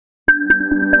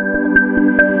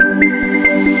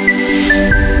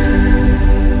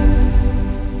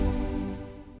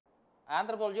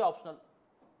anthropology optional.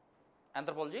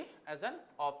 Anthropology as an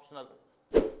optional.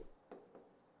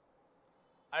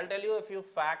 I will tell you a few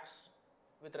facts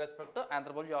with respect to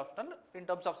anthropology optional in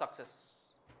terms of success.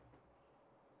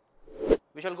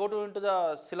 We shall go into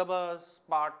the syllabus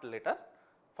part later.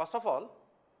 First of all,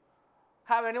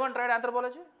 have anyone tried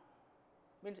anthropology?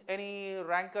 Means any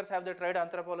rankers have they tried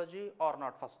anthropology or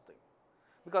not, first thing.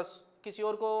 Because किसी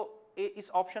और को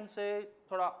इस option से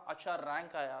थोड़ा अच्छा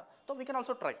rank आया, तो we can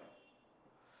also try.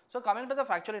 So coming to the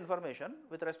factual information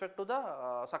with respect to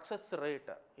the success rate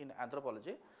in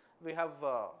anthropology, we have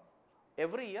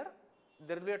every year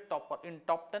there will be a topper. In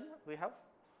top 10 we have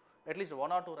at least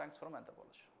 1 or 2 ranks from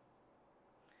anthropology.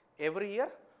 Every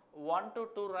year 1 to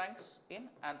 2 ranks in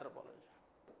anthropology.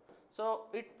 So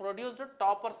it produced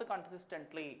toppers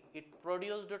consistently. It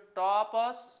produced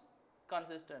toppers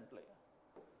consistently.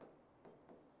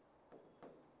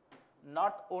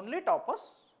 Not only toppers,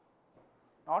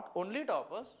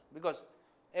 because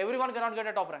everyone cannot get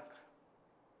a top rank.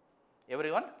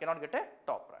 Everyone cannot get a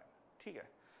top rank. Okay.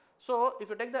 So if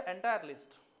you take the entire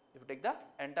list,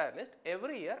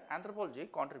 every year anthropology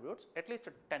contributes at least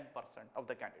 10% of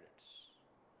the candidates.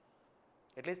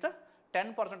 At least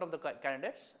 10% of the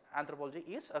candidates anthropology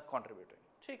is contributing.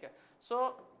 Okay.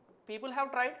 So people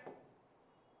have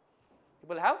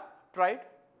tried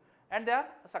and they are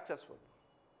successful.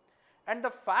 And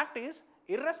the fact is,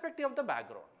 irrespective of the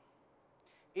background,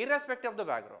 if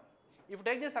you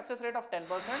take the success rate of 10%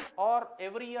 or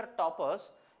every year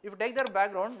toppers, if you take their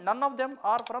background, none of them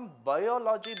are from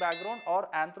biology background or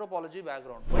anthropology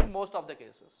background in most of the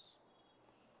cases.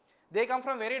 They come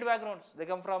from varied backgrounds. They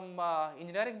come from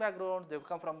engineering background, they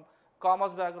come from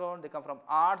commerce background, they come from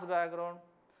arts background.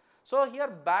 So here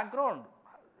background,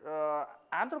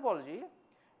 anthropology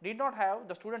need not have,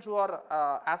 the students who are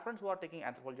aspirants who are taking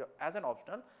anthropology as an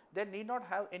optional, they need not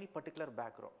have any particular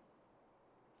background,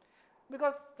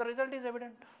 because the result is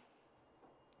evident.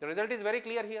 The result is very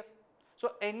clear here.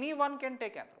 So anyone can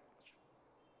take anthropology.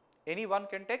 Anyone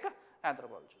can take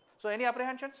anthropology. So any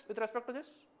apprehensions with respect to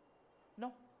this?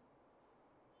 No.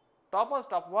 Toppers,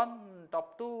 top 1,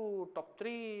 top 2, top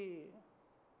 3,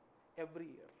 every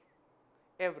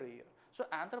year. So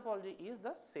anthropology is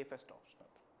the safest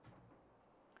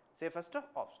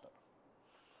optional.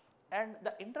 And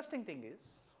the interesting thing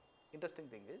is,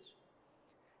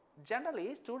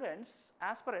 generally students,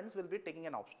 aspirants will be taking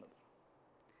an optional.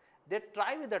 They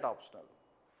try with that optional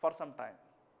for some time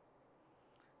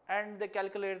and they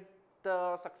calculate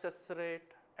the success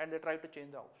rate and they try to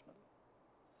change the optional.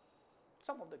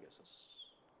 Some of the cases.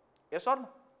 Yes or no?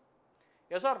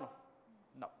 Yes or no?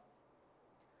 No.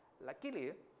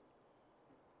 Luckily,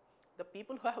 the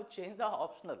people who have changed the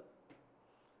optional,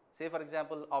 say for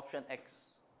example option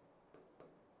X,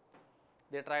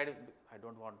 they tried, I do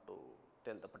not want to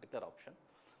tell the particular option,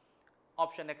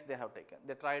 option X they have taken,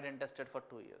 they tried and tested for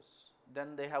 2 years,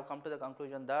 then they have come to the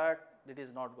conclusion that it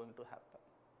is not going to happen,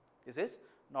 this is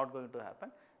not going to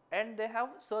happen, and they have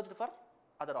searched for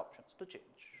other options to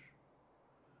change.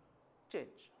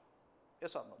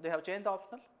 Yes or no? They have changed the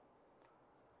optional.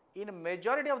 In a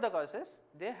majority of the cases,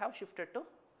 they have shifted to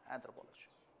anthropology.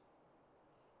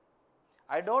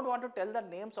 I do not want to tell the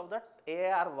names of the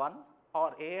AR1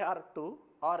 or AR2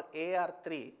 or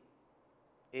AR3,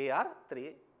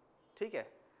 okay?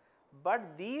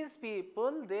 But these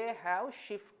people, they have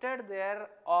shifted their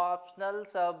optional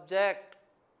subject.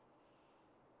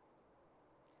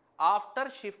 After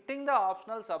shifting the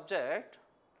optional subject,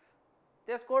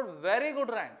 they scored very good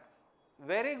rank,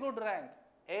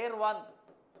 AR1,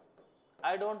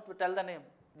 I do not tell the name,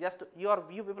 just you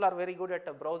people are very good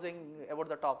at browsing about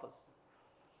the toppers.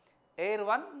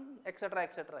 AR1, etc.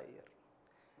 here.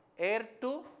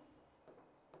 AR2,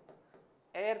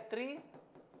 AR3.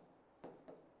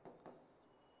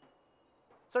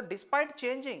 So despite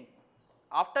changing,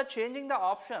 after changing the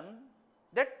option,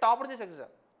 they topped this exam.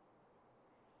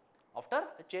 After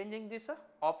changing this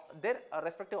their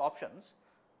respective options,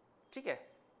 okay,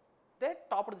 they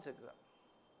topped this exam.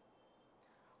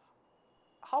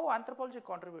 How anthropology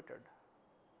contributed?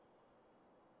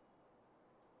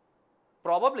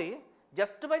 Probably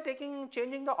just by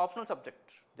changing the optional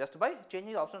subject, its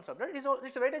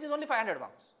weightage is only 500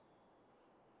 marks.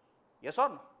 Yes or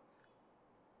no?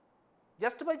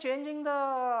 Just by changing the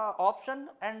option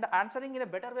and answering in a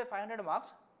better way 500 marks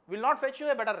will not fetch you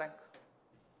a better rank,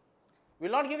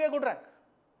 will not give you a good rank.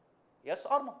 Yes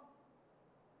or no?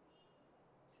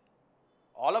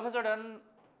 All of a sudden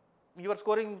you are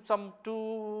scoring some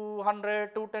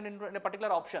 200, 210 in a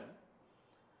particular option,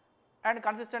 and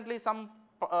consistently some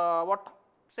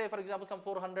say for example some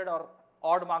 400 or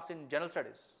odd marks in general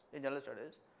studies,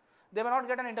 they may not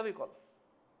get an interview call.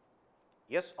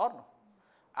 Yes or no?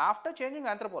 After changing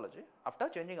anthropology,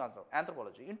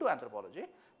 into anthropology,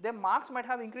 their marks might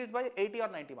have increased by 80 or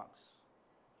 90 marks.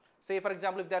 Say for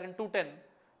example, if they are in 210,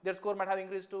 their score might have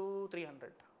increased to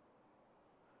 300.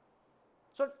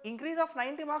 So increase of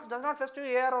 90 marks does not fetch you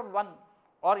AR or 1,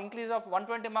 or increase of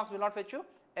 120 marks will not fetch you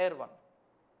AR 1.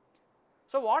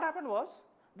 So what happened was,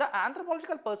 the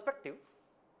anthropological perspective,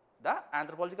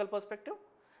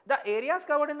 the areas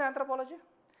covered in the anthropology,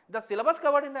 the syllabus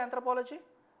covered in the anthropology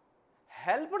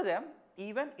helped them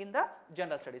even in the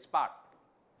general studies part.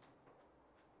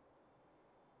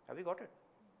 Have you got it?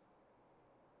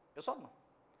 Yes or no?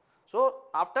 So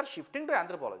after shifting to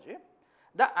anthropology,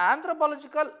 the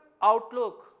anthropological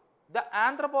outlook, the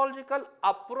anthropological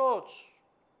approach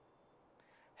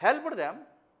helped them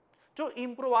to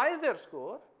improvise their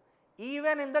score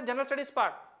even in the general studies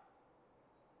part.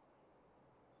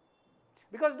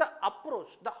 Because the approach,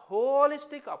 the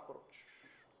holistic approach,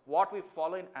 what we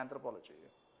follow in anthropology,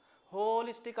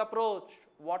 holistic approach,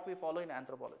 what we follow in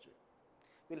anthropology,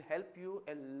 will help you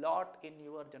a lot in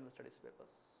your general studies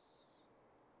papers.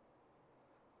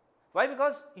 Why?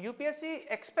 Because UPSC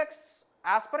expects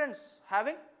aspirants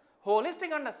having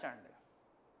holistic understanding,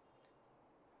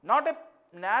 not a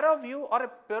narrow view or a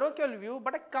parochial view,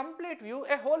 but a complete view,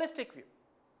 a holistic view.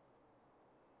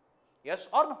 Yes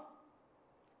or no?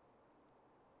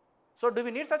 So do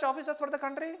we need such officers for the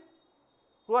country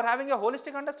who are having a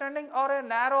holistic understanding or a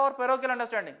narrow or parochial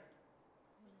understanding?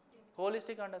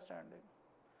 Holistic understanding.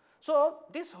 So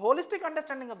this holistic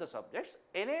understanding of the subjects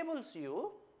enables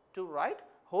you to write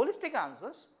holistic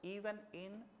answers even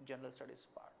in general studies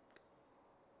part.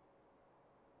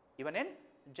 Even in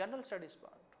general studies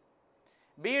part.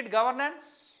 Be it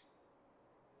governance,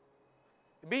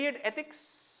 be it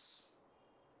ethics,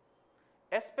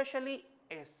 especially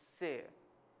essay.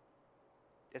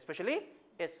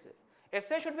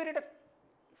 Essay should be written, if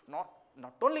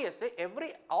not only essay,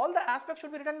 all the aspects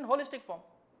should be written in holistic form.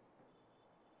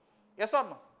 Yes or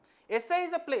no? Essay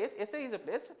is a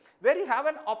place where you have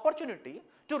an opportunity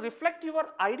to reflect your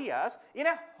ideas in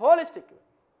a holistic way.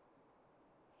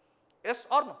 Yes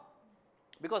or no?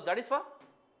 Because that is for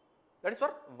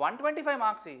 125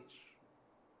 marks each.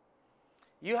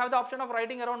 You have the option of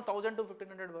writing around 1000 to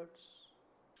 1500 words.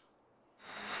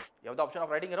 You have the option of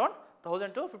writing around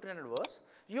 1000 to 1500 words.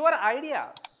 Your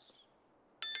ideas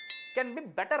can be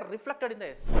better reflected in the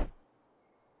essay.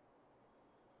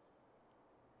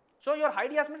 So your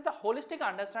ideas means the holistic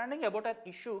understanding about an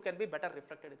issue can be better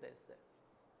reflected in the essay.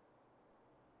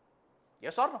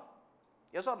 Yes or no?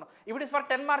 Yes or no? If it is for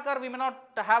 10 marker, we may not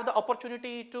have the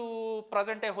opportunity to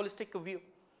present a holistic view.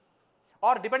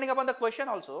 Or depending upon the question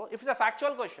also, if it is a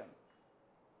factual question,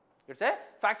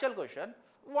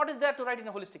 what is there to write in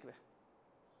a holistic way?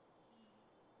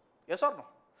 Yes or no?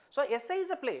 So essay is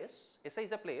a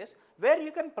place where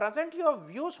you can present your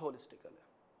views holistically.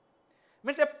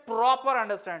 Means a proper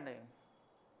understanding,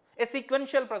 a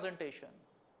sequential presentation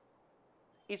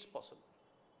is possible.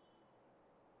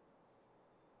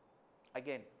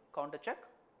 Again, counter check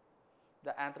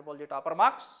the anthropology topper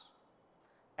marks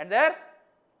and their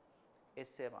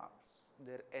essay marks.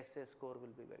 Their essay score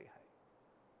will be very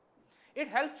high. It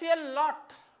helps you a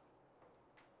lot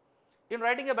in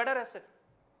writing a better essay.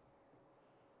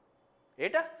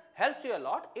 It helps you a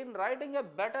lot in writing a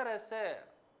better essay.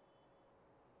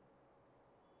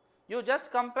 You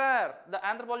just compare the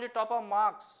anthropology topper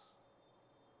marks,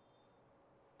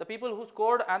 the people who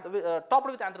scored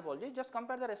topped with anthropology, just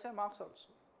compare their essay marks also.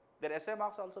 Their essay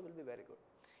marks also will be very good.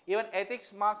 Even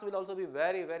ethics marks will also be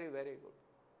very, very, very good.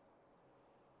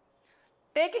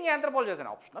 Taking anthropology as an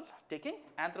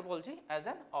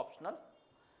optional,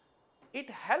 it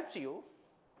helps you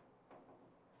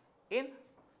in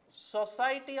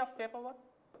society of paper 1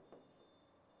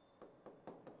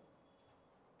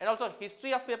 and also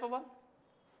history of paper 1.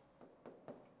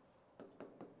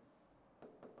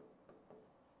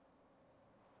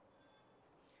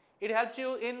 It helps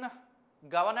you in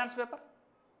governance paper,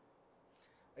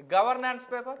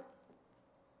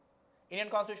 Indian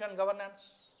Constitution, governance,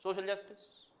 social justice.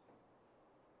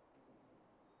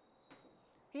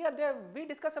 Here we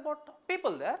discuss about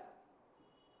people there.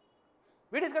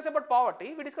 We discuss about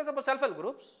poverty, we discuss about self-help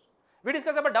groups, we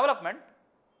discuss about development,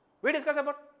 we discuss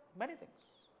about many things.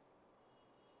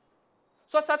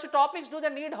 So such topics, do they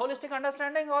need holistic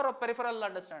understanding or a peripheral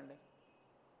understanding?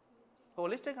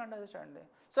 Holistic understanding.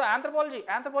 So anthropology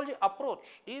approach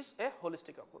is a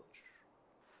holistic approach.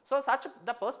 So such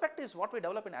the perspectives what we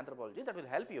develop in anthropology that will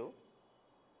help you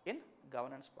in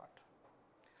governance part.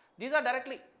 These are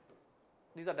directly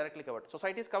covered.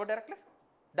 Society is covered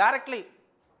directly.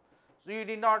 So you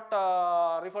need not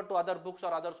refer to other books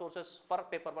or other sources for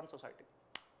paper 1 society.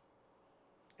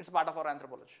 It's part of our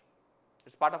anthropology.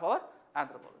 It's part of our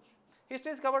anthropology.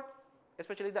 History is covered,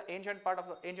 especially the ancient part of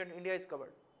the ancient India is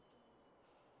covered.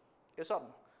 Yes or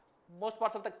no? Most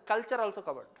parts of the culture also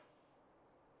covered.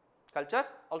 Culture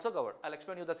also covered. I'll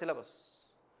explain you the syllabus.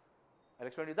 I'll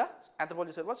explain you the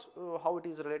anthropology syllabus, how it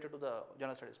is related to the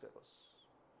general studies papers.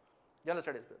 General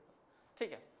studies paper.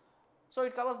 Okay. So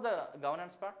it covers the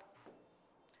governance part.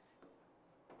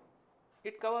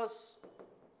 It covers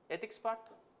ethics part.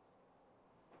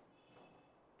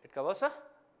 It covers a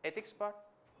ethics part,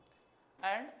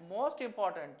 and most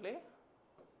importantly,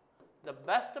 the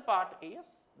best part is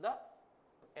the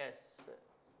essay.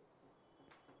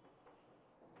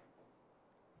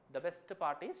 The best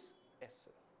part is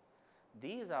essay.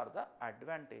 These are the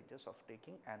advantages of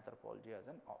taking anthropology as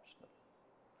an optional.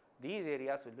 These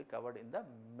areas will be covered in the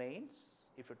mains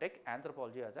if you take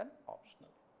anthropology as an optional.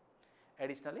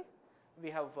 Additionally, we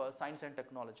have science and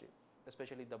technology,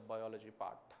 especially the biology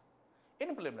part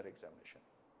in preliminary examination.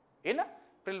 In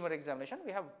preliminary examination,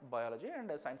 we have biology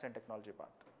and science and technology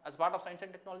part. As part of science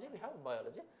and technology, we have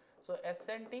biology. So,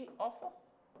 SNT of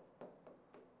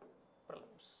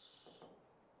prelims.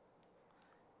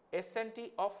 SNT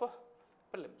of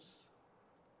prelims.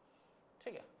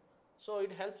 Okay. So,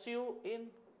 it helps you in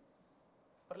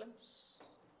prelims,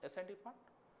 SNT part,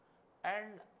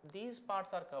 and these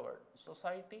parts are covered: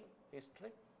 society,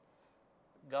 history,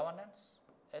 governance,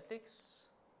 ethics,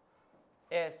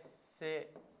 essay.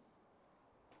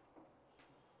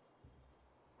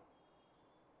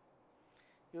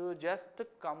 You just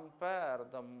compare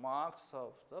the marks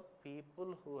of the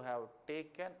people who have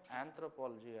taken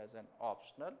anthropology as an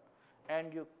optional,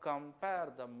 and you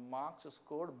compare the marks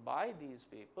scored by these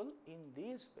people in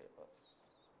these papers.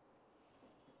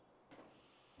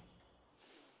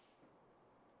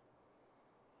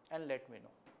 And let me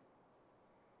know.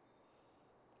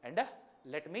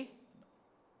 Let me know.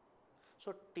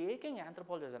 So, taking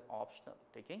anthropology as an optional,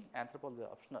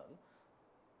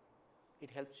 it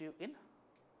helps you in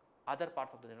other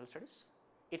parts of the general studies.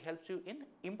 It helps you in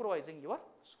improvising your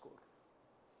score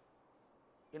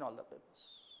in all the papers.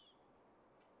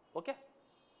 Okay.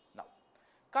 Now,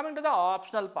 coming to the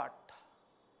optional part.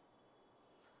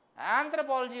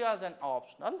 Anthropology as an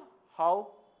optional, how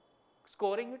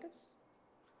scoring it is,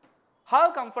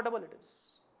 how comfortable it is,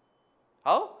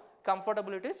 how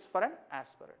comfortable it is for an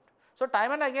aspirant. So,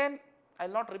 time and again, I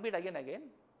will not repeat again,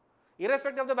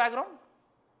 irrespective of the background,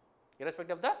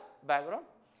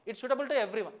 it's suitable to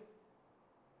everyone.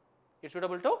 It's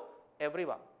suitable to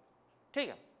everyone.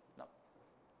 Okay. Now,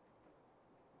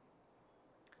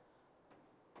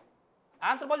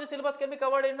 anthropology syllabus can be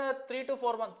covered in 3 to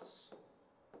 4 months.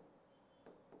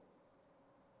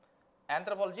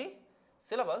 Anthropology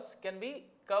syllabus can be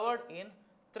covered in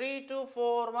 3 to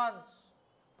 4 months.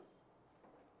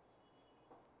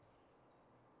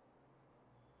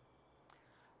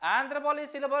 Anthropology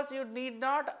syllabus you need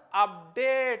not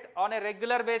update on a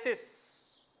regular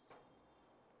basis.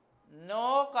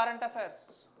 No current affairs.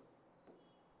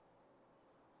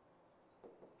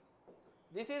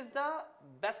 This is the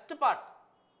best part.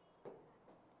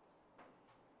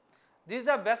 This is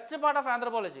the best part of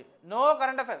anthropology. No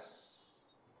current affairs.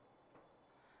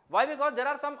 Why? Because there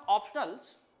are some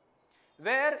optionals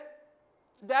where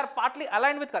they are partly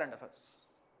aligned with current affairs.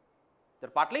 They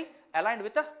are partly aligned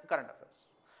with the current affairs.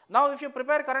 Now, if you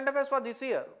prepare current affairs for this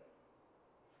year,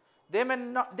 they may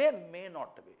not be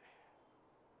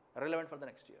relevant for the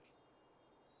next year.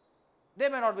 They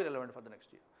may not be relevant for the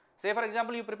next year. Say for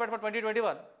example, you prepared for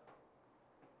 2021,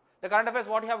 the current affairs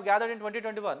what you have gathered in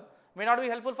 2021 may not be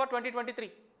helpful for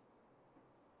 2023.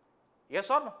 Yes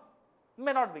or no?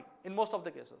 May not be in most of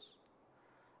the cases.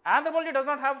 Anthropology does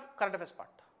not have current affairs part.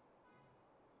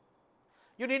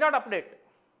 You need not update.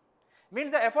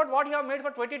 Means the effort what you have made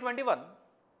for 2021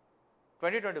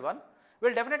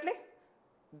 will definitely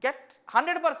get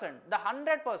 100%,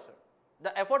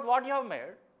 the effort what you have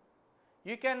made,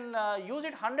 you can use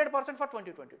it 100% for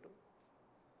 2022.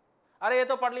 अरे ये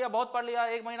तो पढ़ लिया, बहुत पढ़ लिया,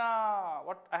 एक महीना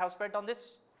what I have spent on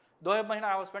this, 2 महीना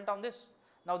I have spent on this,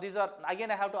 now these are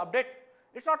again I have to update.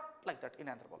 It's not like that in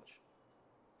anthropology.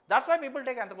 That's why people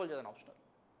take anthropology as an optional.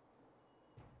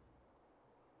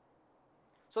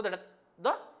 So that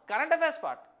the current affairs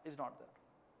part is not there.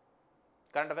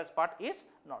 Current affairs part is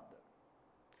not there.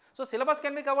 So syllabus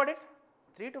can be covered in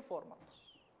 3 to 4 months.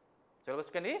 Syllabus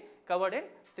can be covered in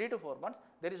 3 to 4 months.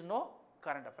 There is no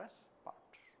current affairs part.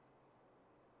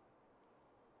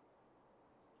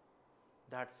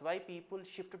 That's why people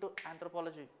shift to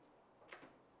anthropology.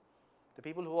 The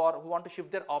people who want to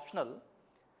shift their optional,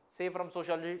 say from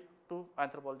sociology to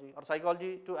anthropology, or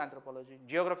psychology to anthropology,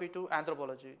 geography to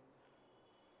anthropology.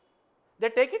 They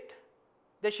take it,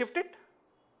 they shift it,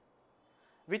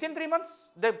 within 3 months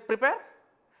they prepare,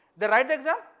 they write the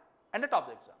exam and they top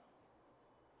the exam,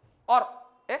 or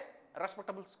a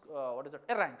respectable,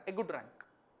 a rank, a good rank.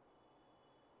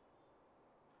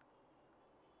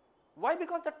 Why?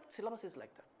 Because that syllabus is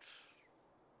like that.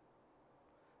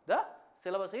 The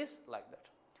syllabus is like that.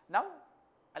 Now,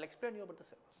 I will explain you about the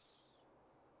syllabus.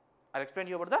 I will explain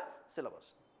you about the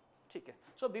syllabus. Okay.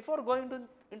 So, before going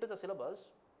into the syllabus,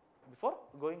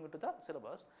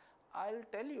 I will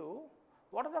tell you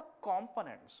what are the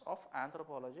components of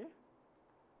anthropology,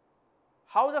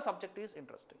 how the subject is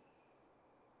interesting.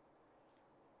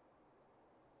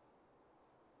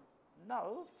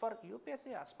 Now, for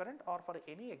UPSC aspirant or for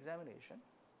any examination,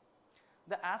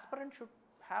 the aspirant should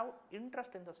have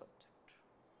interest in the subject.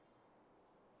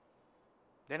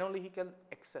 Then only he can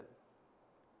excel.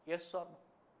 Yes or no?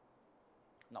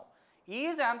 Now,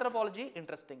 is anthropology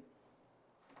interesting?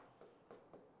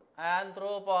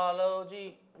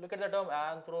 Anthropology, look at the term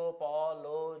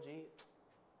anthropology.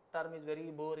 Term is very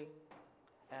boring.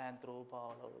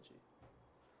 Anthropology.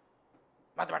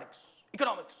 Mathematics,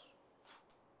 economics.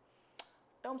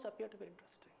 Terms appear to be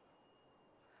interesting.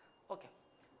 Okay.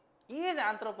 Is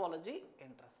anthropology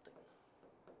interesting?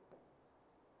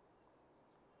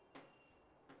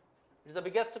 It is the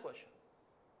biggest question.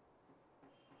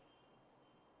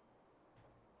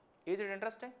 Is it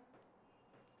interesting?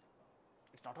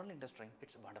 It's not only interesting,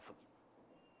 it's wonderful.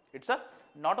 It's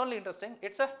not only interesting,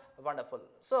 it's wonderful.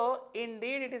 So,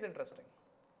 indeed it is interesting.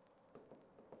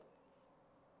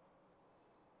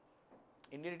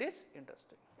 Indeed it is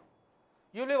interesting.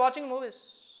 You will be watching movies.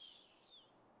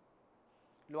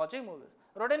 You will be watching movies.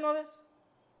 Routine movies.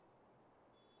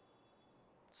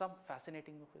 Some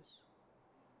fascinating movies.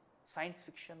 Science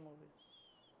fiction movies.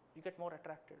 You get more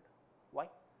attracted. Why?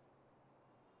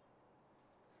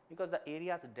 Because the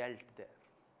areas dealt there,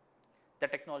 the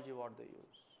technology what they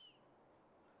use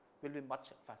will be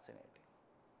much fascinating.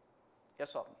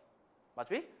 Yes or no?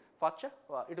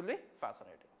 It will be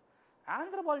fascinating.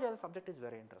 Anthropology as a subject is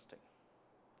very interesting.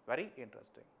 Very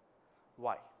interesting.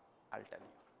 Why? I will tell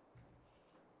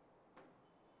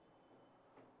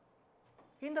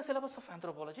you. In the syllabus of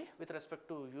anthropology with respect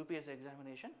to UPSC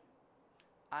examination,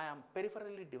 I am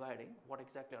peripherally dividing what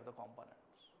exactly are the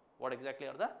components. What exactly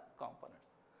are the components?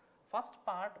 First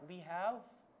part we have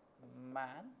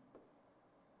man,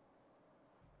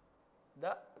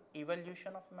 the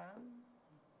evolution of man,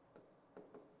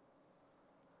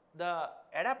 the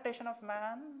adaptation of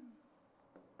man,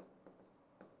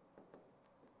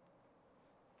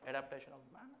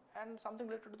 and something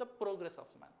related to the progress of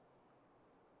man.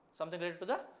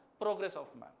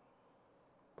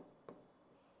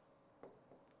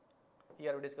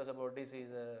 Here we discuss about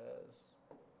diseases,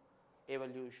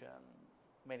 evolution,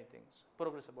 many things,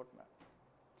 progress about man.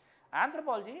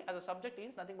 Anthropology as a subject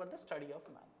is nothing but the study of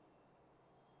man.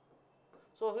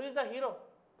 So, who is the hero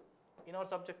in our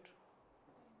subject?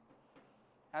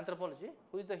 Anthropology,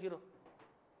 who is the hero?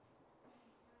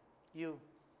 You,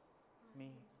 me.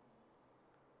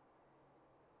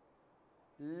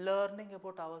 Learning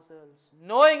about ourselves,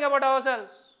 knowing about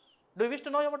ourselves. Do you wish to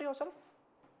know about yourself?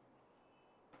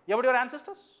 About your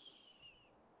ancestors?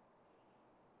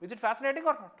 Is it fascinating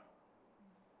or not?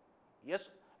 Yes.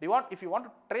 Do you want, if you want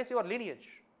to trace your lineage,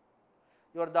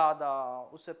 your dada,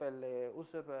 usse pehle,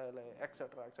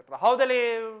 etc., etc., how they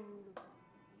lived,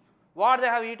 what they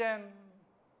have eaten,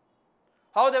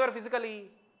 how they were physically,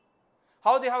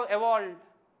 how they have evolved.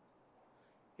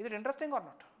 Is it interesting or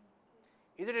not?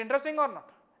 Is it interesting or not?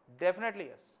 Definitely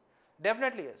yes.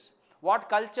 Definitely yes. What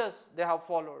cultures they have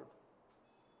followed,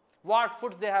 what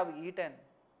foods they have eaten,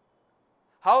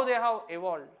 how they have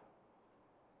evolved.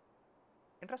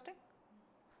 Interesting?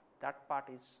 That part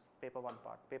is paper 1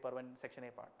 part, paper 1 section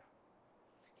A part.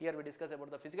 Here we discuss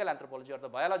about the physical anthropology or the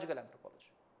biological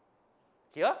anthropology.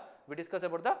 Here we discuss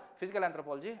about the physical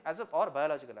anthropology or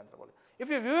biological anthropology. If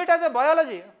you view it as a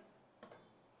biology,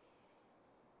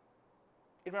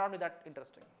 it may not be that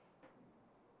interesting.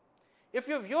 If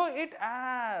you view it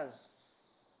as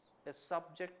a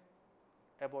subject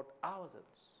about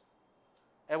ourselves,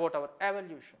 about our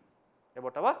evolution,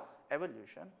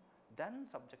 then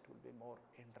subject will be more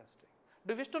interesting.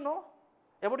 Do you wish to know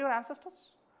about your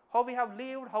ancestors? How we have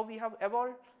lived, how we have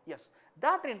evolved? Yes,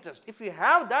 that interest, if you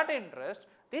have that interest,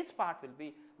 this part will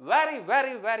be very,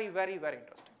 very, very, very, very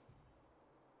interesting.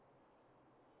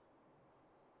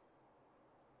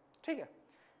 Okay.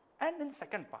 And in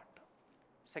second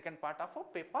part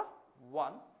of paper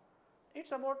 1,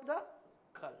 it's about the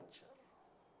culture.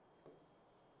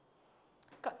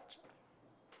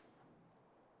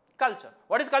 culture.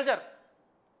 What is culture?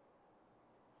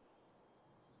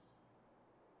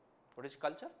 What is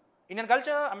culture? Indian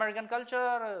culture, American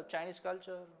culture, Chinese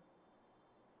culture.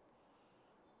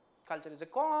 Culture is a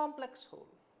complex whole.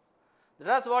 The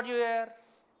dress what you wear,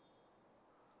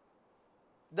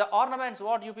 the ornaments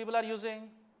what you people are using,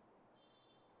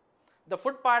 the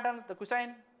food patterns, the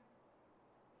cuisine,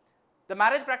 the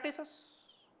marriage practices,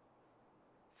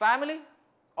 family,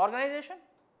 organization,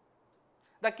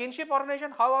 the kinship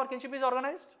organization, how our kinship is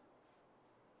organized,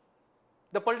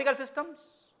 the political systems,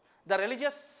 the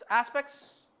religious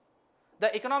aspects, the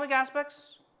economic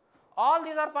aspects, all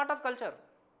these are part of culture.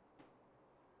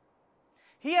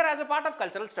 Here as a part of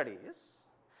cultural studies,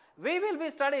 we will be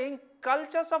studying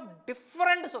cultures of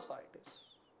different societies.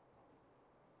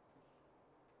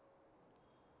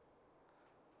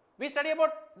 We study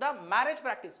about the marriage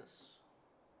practices.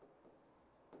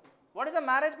 What is the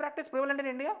marriage practice prevalent in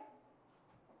India?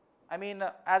 I mean,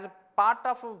 as a part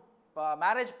of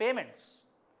marriage payments.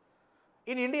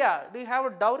 In India, do you have a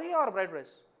dowry or bride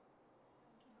price?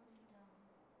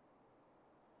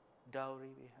 Dowry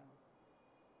we have.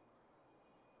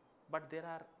 But there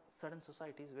are certain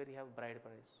societies where you have bride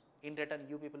price. In return,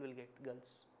 you people will get girls.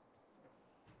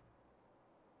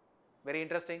 Very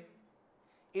interesting.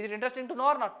 Is it interesting to know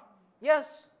or not?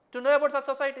 Yes. To know about such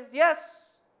societies? Yes.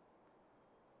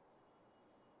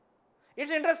 It's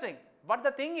interesting. But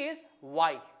the thing is,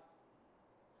 why?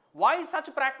 Why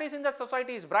such practice in such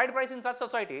societies, bride price in such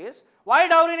societies? Why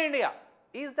dowry in India?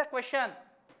 Is the question.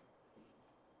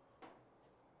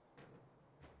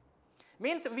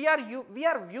 Means we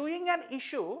are viewing an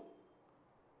issue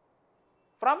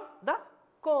from the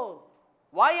core.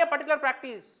 Why a particular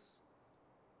practice?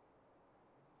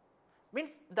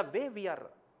 Means the way we are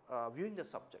viewing the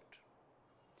subject.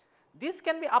 This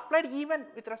can be applied even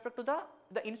with respect to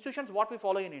the institutions what we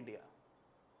follow in India.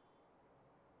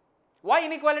 Why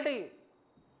inequality?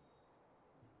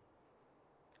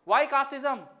 Why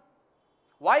casteism?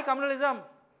 Why communalism?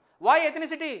 Why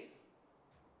ethnicity?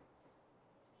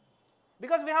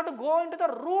 Because we have to go into the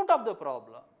root of the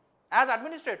problem. As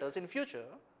administrators in future,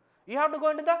 you have to go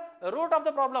into the root of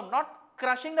the problem, not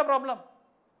crushing the problem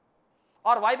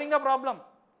or wiping the problem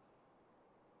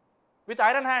with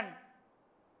iron hand.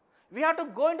 We have to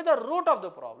go into the root of the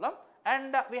problem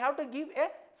and we have to give a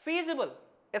feasible,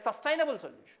 a sustainable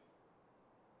solution.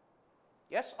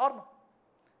 Yes or no?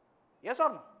 Yes or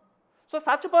no? So,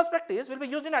 such perspectives will be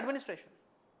used in administration.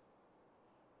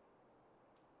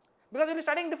 Because we will be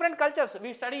studying different cultures.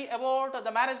 We study about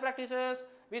the marriage practices,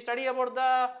 we study about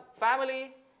the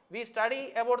family, we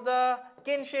study about the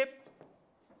kinship,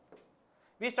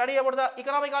 we study about the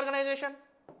economic organization,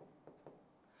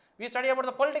 we study about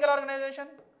the political organization,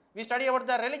 we study about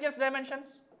the religious dimensions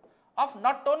of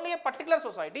not only a particular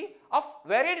society, of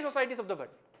varied societies of the world.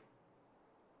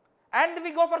 And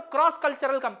we go for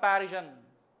cross-cultural comparison.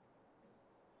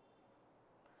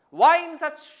 Why in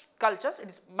such cultures it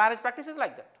is marriage practices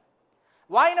like that?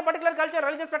 Why in a particular culture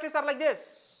religious practices are like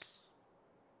this?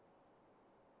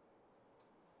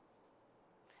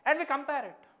 And we compare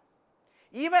it.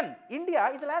 Even India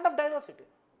is a land of diversity.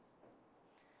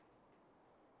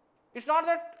 It's not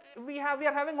that we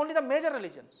are having only the major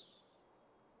religions.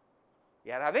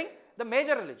 We are having the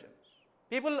major religions.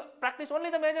 People practice only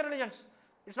the major religions.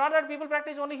 It's not that people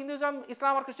practice only Hinduism,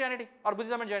 Islam or Christianity or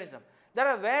Buddhism and Jainism. There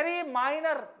are very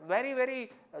minor,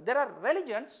 there are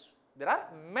religions, there are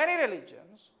many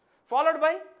religions followed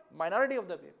by minority of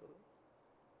the people,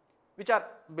 which are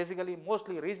basically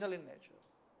mostly regional in nature.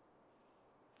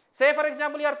 Say for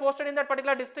example, you are posted in that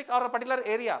particular district or a particular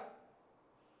area.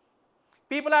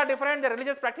 People are different, their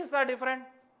religious practices are different.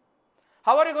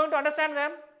 How are you going to understand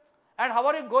them and how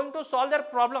are you going to solve their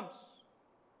problems?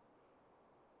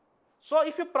 So,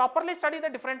 if you properly study the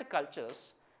different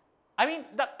cultures, I mean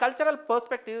the cultural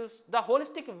perspectives, the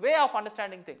holistic way of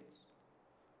understanding things,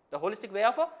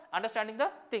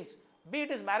 be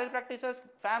it is marriage practices,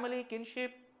 family,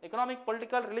 kinship, economic,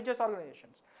 political, religious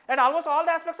organizations, and almost all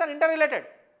the aspects are interrelated.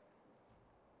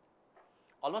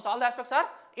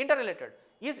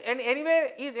 Is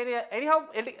anyhow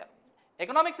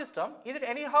economic system, is it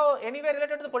anyway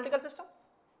related to the political system?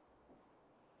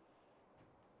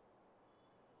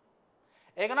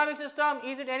 Economic system,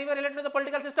 is it anywhere related to the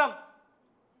political system?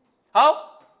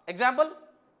 How? Example?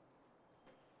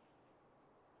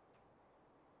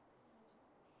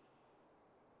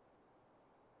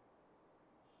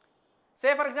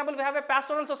 Say for example, we have a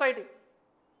pastoral society.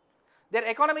 Their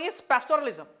economy is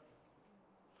pastoralism.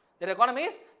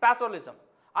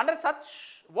 Under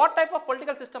such, what type of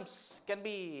political systems can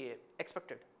be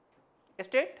expected? A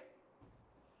state?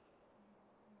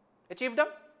 A chiefdom?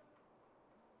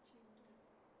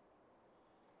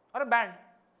 or a band?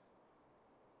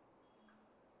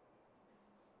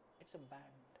 It's a band.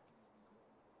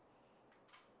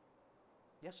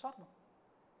 Yes or no?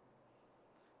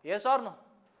 Yes or no?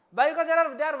 Why? Because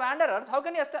they are wanderers. How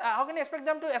can you expect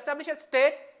them to establish a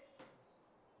state?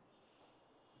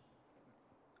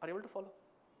 Are you able to follow?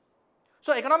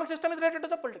 So economic system is related to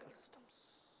the political systems.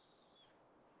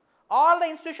 All the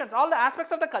institutions, all the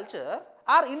aspects of the culture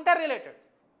are interrelated.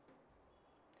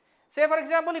 Say for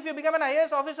example, if you become an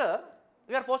IAS officer,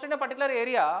 you are posted in a particular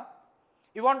area,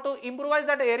 you want to improvise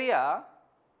that area.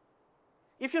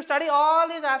 If you study all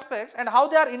these aspects and how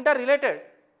they are interrelated,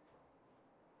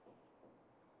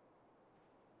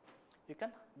 you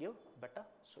can give better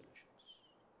solutions.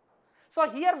 So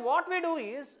here what we do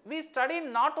is, we study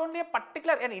not only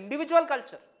an individual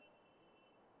culture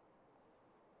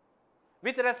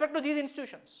with respect to these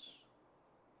institutions,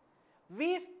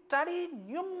 we study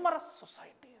numerous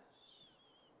societies.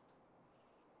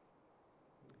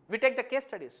 We take the case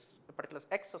studies, a particular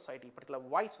X society, particular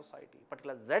Y society,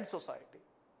 particular Z society,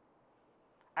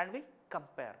 and we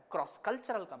compare,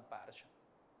 cross-cultural comparison.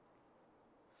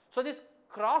 So this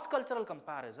cross-cultural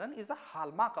comparison is a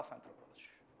hallmark of anthropology.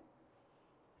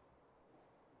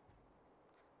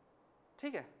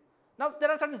 Okay. Now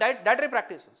there are certain dietary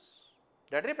practices.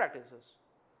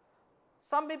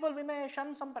 Some people, we may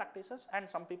shun some practices, and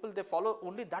some people they follow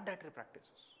only that dietary practices.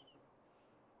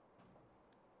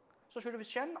 So should we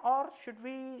shun, or should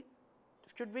we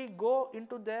go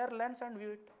into their lens and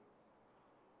view it?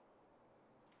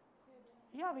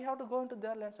 Yeah, we have to go into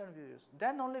their lens and view it.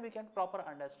 Then only we can proper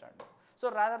understand.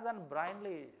 So rather than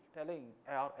blindly telling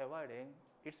or avoiding,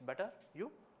 it's better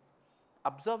you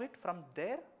observe it from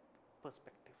their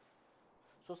perspective.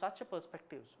 So such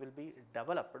perspectives will be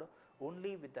developed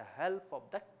only with the help of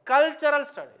the cultural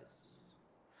studies.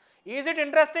 Is it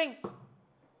interesting?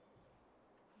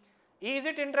 Is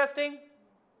it interesting?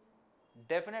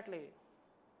 Definitely.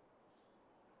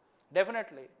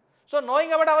 Definitely. So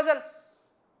knowing about ourselves,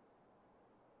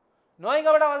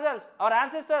 our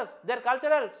ancestors, their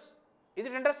culturals, is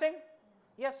it interesting?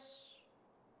 Yes.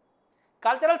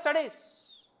 Cultural studies,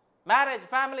 marriage,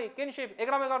 family, kinship,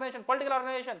 economic organization, political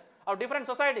organization of different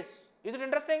societies, is it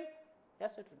interesting?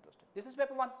 Yes, it is interesting. This is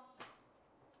paper 1.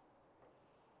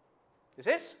 This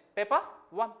is paper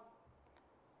 1.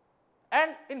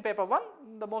 And in paper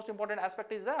 1, the most important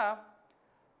aspect is the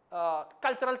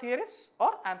cultural theories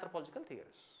or anthropological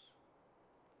theories.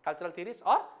 Cultural theories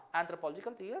or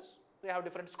anthropological theories. We have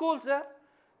different schools there.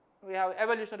 We have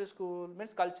evolutionary school,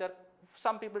 means culture.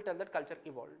 Some people tell that culture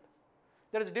evolved.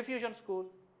 There is diffusion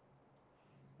school.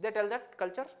 They tell that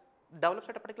culture develops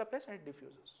at a particular place and it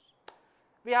diffuses.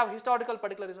 We have historical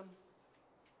particularism.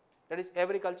 That is,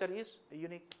 every culture is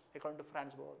unique according to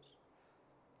Franz Boas.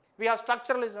 We have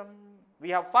structuralism,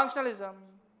 we have functionalism,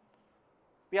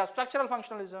 we have structural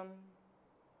functionalism,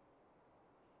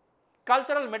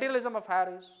 cultural materialism of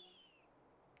Harris,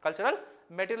 culture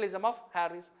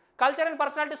and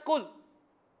personality school,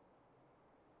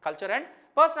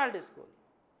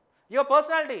 Your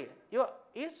personality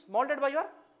is molded by your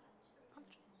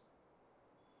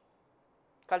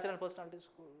culture and personality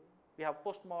school. We have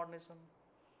postmodernism,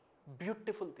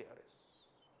 beautiful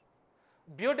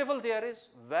theories,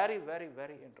 very, very,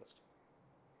 very interesting.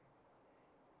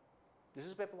 This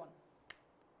is paper 1.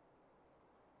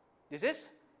 This is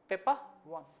paper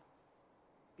 1.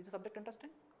 Is the subject interesting?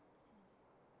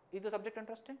 Is the subject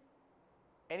interesting?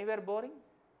 Anywhere boring?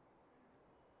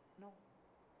 No.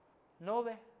 No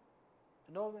way.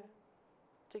 No way.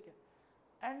 Okay.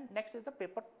 And next is the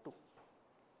paper 2.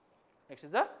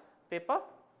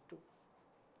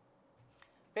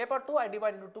 Paper 2 I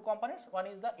divide into 2 components. One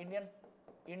is the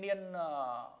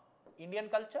Indian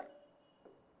culture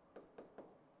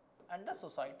and the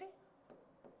society.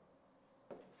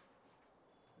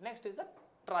 Next is the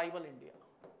tribal India.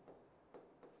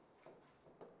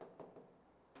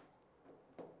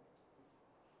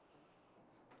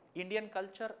 Indian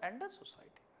culture and the society.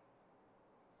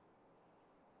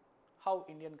 How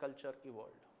Indian culture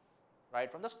evolved,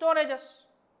 right from the Stone Ages,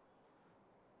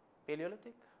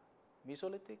 Paleolithic,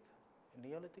 Mesolithic,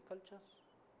 Neolithic cultures,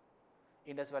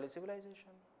 Indus Valley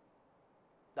civilization,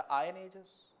 the Iron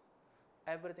Ages,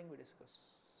 everything we discuss.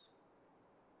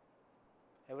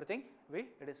 Everything we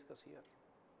discuss here.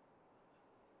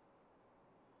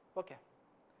 Okay.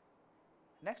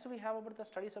 Next we have about the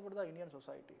studies about the Indian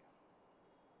society.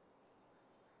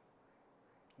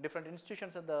 Different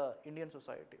institutions of the Indian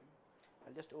society.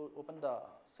 I'll just open the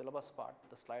syllabus part,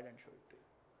 the slide, and show it to you.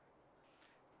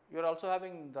 You are also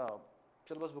having the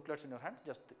syllabus booklets in your hand,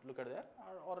 just look at there,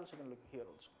 or else you can look here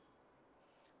also.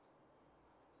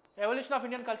 Evolution of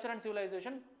Indian culture and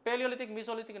civilization, Paleolithic,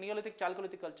 Mesolithic, Neolithic,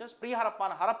 Chalcolithic cultures,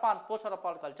 pre-Harappan, Harappan,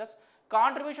 post-Harappan cultures,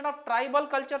 contribution of tribal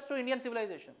cultures to Indian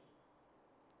civilization.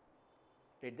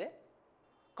 Did they?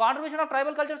 Contribution of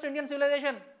tribal cultures to Indian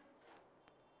civilization.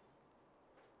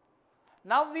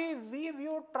 Now we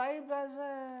view tribe as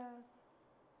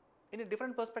in a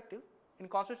different perspective. In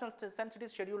constitutional sense, it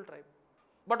is scheduled tribe.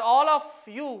 But all of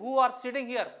you who are sitting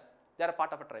here, they are a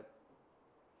part of a tribe.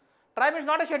 Tribe is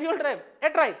not a scheduled tribe. A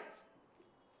tribe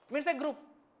means a group.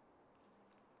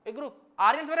 A group.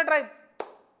 Aryans were a tribe.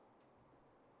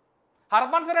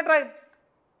 Harappans were a tribe.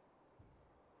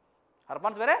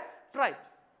 Harappans were a tribe.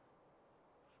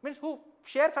 Means who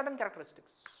share certain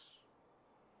characteristics.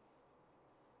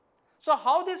 So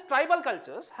how these tribal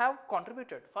cultures have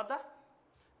contributed for the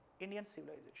Indian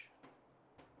civilization?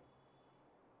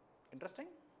 Interesting?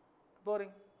 Boring?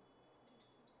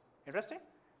 Interesting?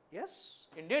 Yes,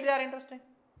 indeed they are interesting.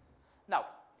 Now,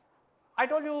 I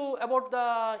told you about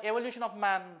the evolution of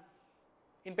man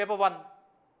in paper 1.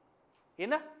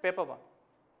 In paper 1.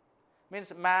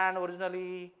 Means man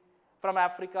originally from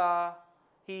Africa,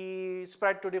 he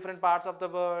spread to different parts of the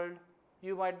world.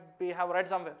 You might have read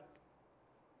somewhere.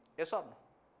 Yes or no?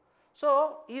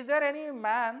 So, is there any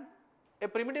man, a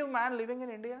primitive man living in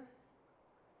India?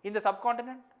 In the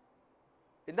subcontinent?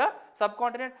 In the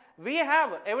subcontinent, we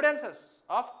have evidences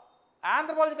of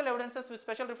anthropological evidences with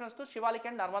special reference to Shivalik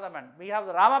and Narmada man. We have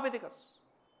the Ramapithecus,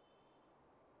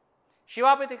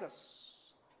 Shivapithecus,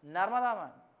 Narmada man.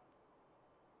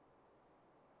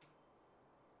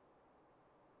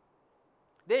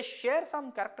 They share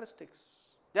some characteristics.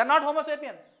 They are not Homo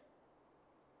sapiens.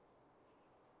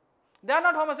 They are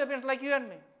not Homo sapiens like you and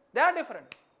me. They are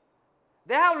different.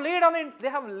 They have lived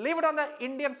on the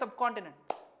Indian subcontinent.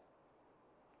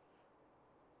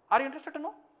 Are you interested to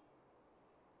know?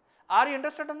 Are you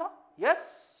interested to know?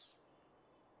 Yes.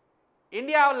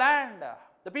 India, our land,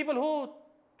 the people who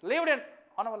lived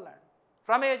on our land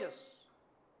from ages,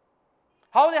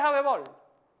 how they have evolved.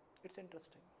 It's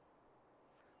interesting.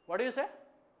 What do you say?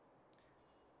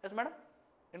 Yes, madam?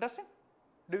 Interesting?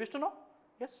 Do you wish to know?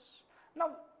 Yes.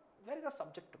 Now, where is the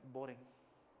subject boring?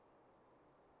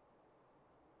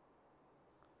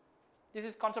 This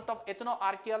is concept of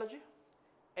ethno-archaeology.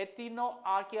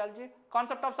 Ethno-archaeology,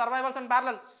 concept of survivals and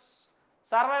parallels.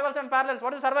 Survivals and parallels.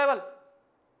 What is survival?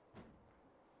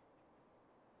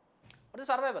 What is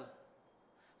survival?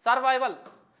 Survival,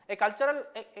 a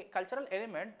cultural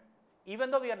element, even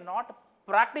though we are not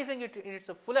practicing it in its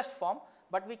fullest form,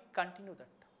 but we continue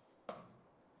that.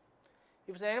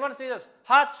 If anyone says us,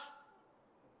 Hach,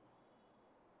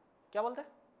 क्या बोलते हैं?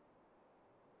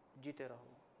 जीते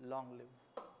रहो, long live.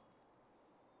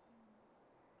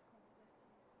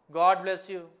 God bless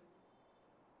you.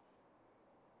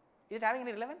 Is it having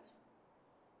any relevance?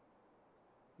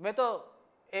 मैं तो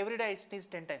every day I sneeze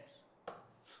 10 times.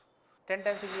 10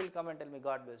 times he will come and tell me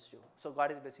God bless you. So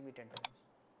God is blessing me 10 times.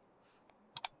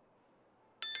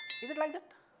 Is it like that?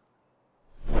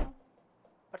 No.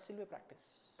 But still we practice.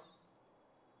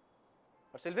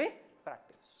 But still we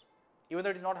practice. Even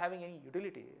though it is not having any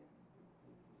utility.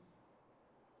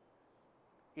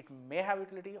 It may have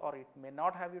utility or it may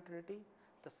not have utility.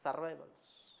 The survivals.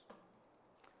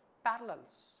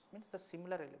 Parallels means the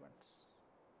similar elements.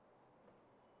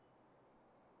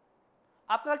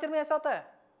 आपके culture में ऐसा होता है?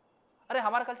 अरे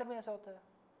हमारे culture में ऐसा होता है.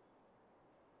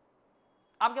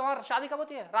 आपके वहां शादी कब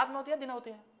होती है? रात में होती है, दिन में होती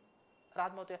है?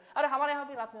 रात में होती है. अरे हमारे यहाँ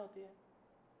भी रात में होती है.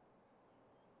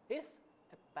 Is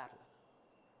a parallel.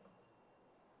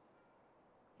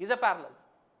 Is a parallel.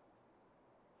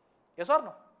 Yes or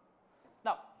no?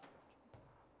 Now,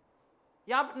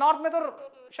 यहाँ नॉर्थ में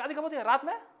तो शादी कब होती है? रात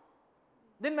में?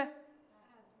 दिन में?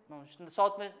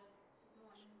 साउथ में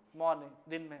मॉर्निंग,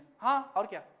 दिन में. हाँ, और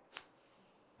क्या?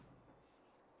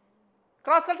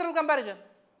 Cross cultural comparison.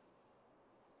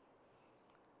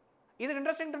 Is it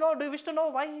interesting to know? Do you wish to know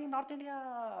why North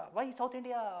India, why South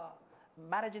India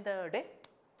marriage in the day?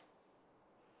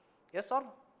 Yes or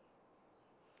no?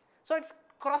 So it's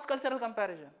cross cultural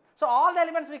comparison. So all the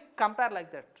elements we compare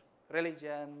like that.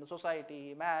 Religion,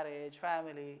 society, marriage,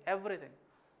 family, everything.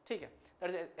 Okay. That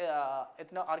is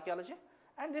ethno-archaeology.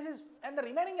 And the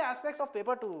remaining aspects of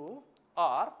paper 2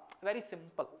 are very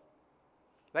simple.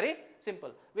 Very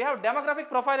simple. We have demographic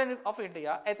profile of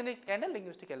India, ethnic and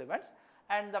linguistic elements,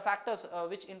 and the factors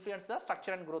which influence the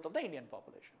structure and growth of the Indian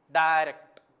population.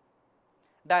 Direct.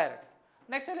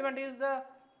 Next element is the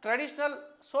traditional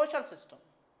social system.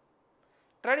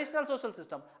 Traditional social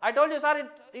system. I told you, sir,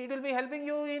 it will be helping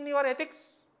you in your ethics.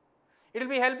 It will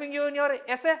be helping you in your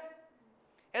essay,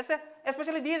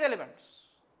 especially these elements.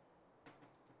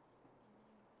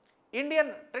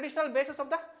 Indian traditional basis of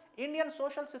the Indian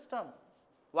social system.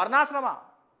 Varnashrama.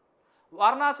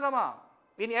 Varnashrama.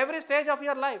 In every stage of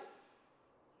your life,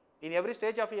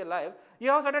 you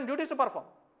have certain duties to perform.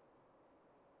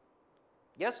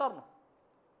 Yes or no?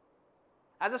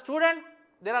 As a student,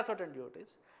 there are certain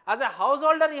duties. As a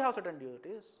householder, you have certain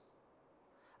duties.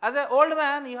 As an old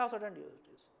man, you have certain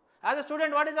duties. As a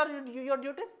student, what is your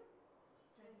duties?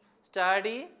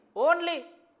 Study only.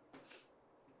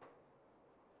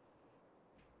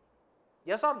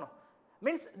 Yes or no?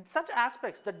 Means such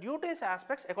aspects, the duties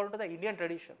aspects according to the Indian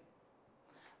tradition.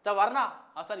 The Varna,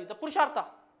 the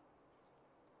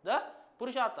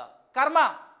Purushartha,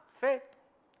 Karma, fate,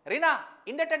 Rina,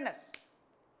 indebtedness.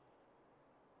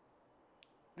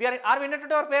 Are we indebted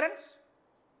to our parents?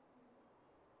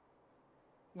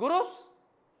 Gurus?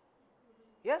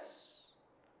 Yes.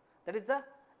 That is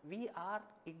we are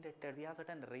indebted, we have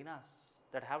certain rinas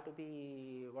that have to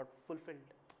be fulfilled.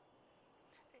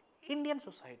 Indian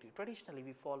society, traditionally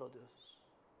we follow this.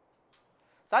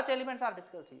 Such elements are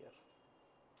discussed here.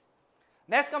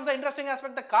 Next comes the interesting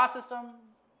aspect, the caste system,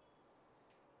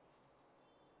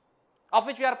 of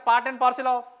which we are part and parcel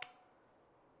of.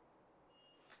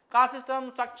 Caste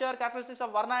system, structure, characteristics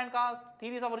of Varna and caste,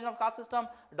 theories of origin of caste system,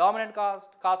 dominant caste,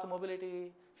 caste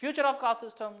mobility, future of caste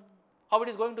system, how it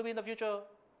is going to be in the future.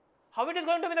 How it is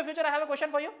going to be in the future, I have a question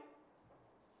for you.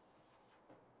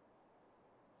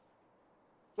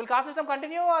 Will caste system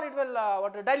continue or it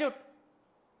will dilute?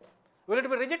 Will it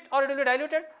be rigid or it will be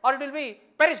diluted or it will be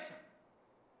perished?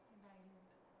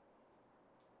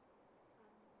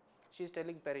 She is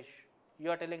telling perish, you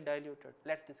are telling diluted.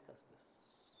 Let us discuss this.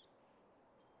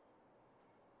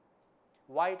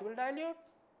 Why it will dilute?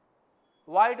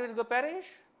 Why it will go perish?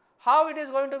 How it is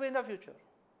going to be in the future?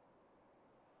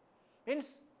 Means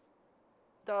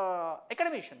the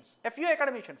academicians, a few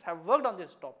academicians have worked on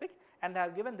this topic and they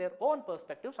have given their own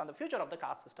perspectives on the future of the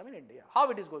caste system in India, how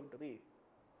it is going to be.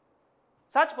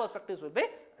 Such perspectives will be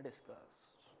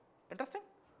discussed. Interesting?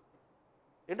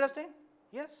 Interesting?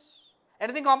 Yes.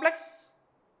 Anything complex?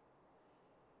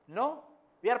 No.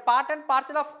 We are part and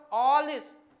parcel of all this.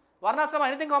 Varnashrama,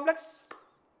 anything complex?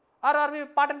 Or are we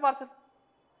part and parcel?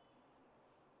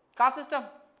 Caste system,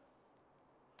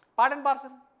 part and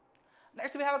parcel.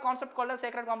 Next we have a concept called as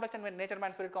sacred complex and nature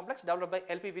man spirit complex developed by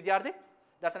LP Vidyarthi.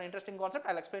 That's an interesting concept,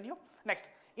 I will explain you. Next,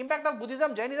 impact of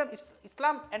Buddhism, Jainism,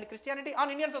 Islam and Christianity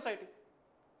on Indian society.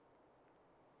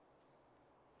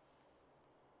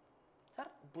 Sir,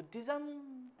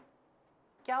 Buddhism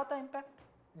क्या होता है impact?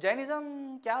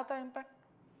 Jainism क्या होता है impact?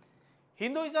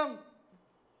 Hinduism,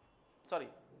 sorry,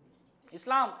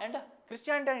 Islam and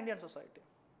Christianity and Indian society.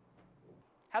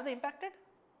 Have they impacted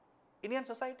Indian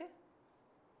society?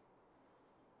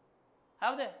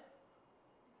 Have they?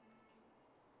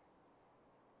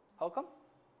 How come?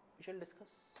 We shall discuss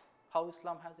how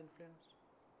Islam has influenced.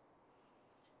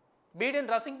 Be it in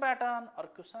dressing pattern or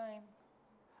cuisine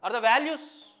or the values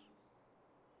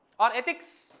or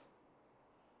ethics.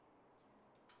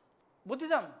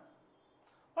 Buddhism.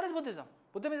 What is Buddhism?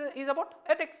 Buddhism is about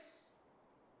ethics.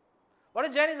 What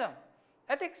is Jainism?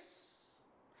 Ethics.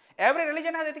 Every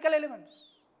religion has ethical elements.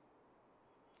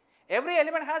 Every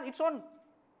element has its own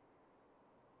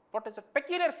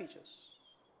peculiar features.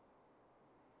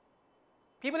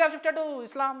 People have shifted to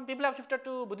Islam, people have shifted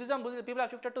to Buddhism, people have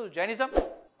shifted to Jainism.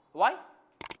 Why?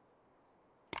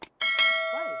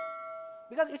 Why?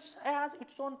 Because it has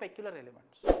its own peculiar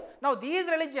elements. Now these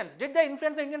religions, did they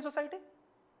influence the Indian society?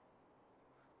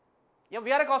 Yeah,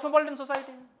 we are a cosmopolitan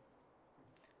society.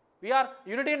 We are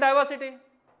unity in diversity.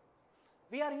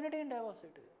 We are unity in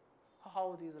diversity.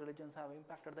 How these religions have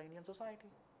impacted the Indian society?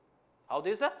 How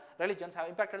these religions have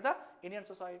impacted the Indian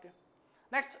society?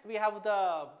 Next, we have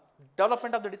the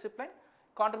development of the discipline,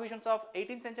 contributions of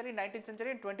 18th century, 19th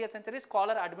century and 20th century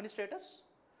scholar administrators,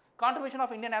 contribution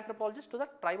of Indian anthropologists to the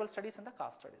tribal studies and the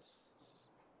caste studies.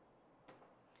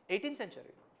 18th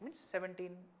century means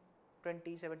 1720,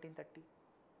 1730,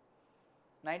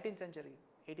 19th century,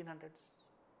 1800s,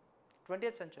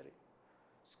 20th century,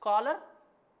 scholar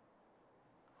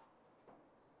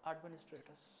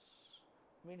administrators,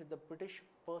 means the British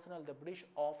personnel, the British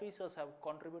officers have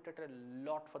contributed a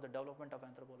lot for the development of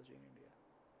anthropology in India.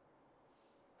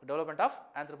 The development of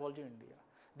anthropology in India.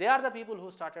 They are the people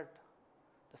who started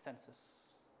the census.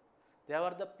 They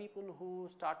were the people who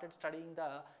started studying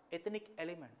the ethnic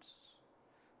elements.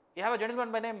 You have a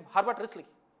gentleman by name Herbert Risley.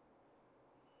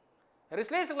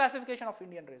 Risley's classification of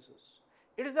Indian races.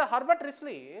 It is the Herbert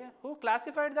Risley who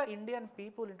classified the Indian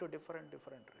people into different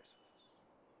races.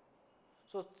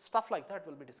 So stuff like that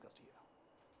will be discussed here.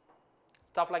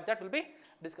 Stuff like that will be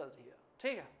discussed here.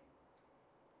 Okay.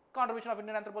 Contribution of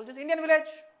Indian anthropologists. Indian village.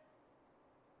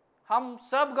 हम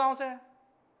सब गांव से हैं.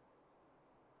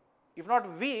 If not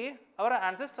we, our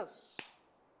ancestors.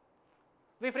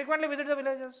 We frequently visit the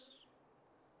villages.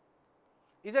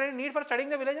 Is there any need for studying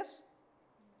the villages?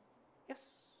 Yes.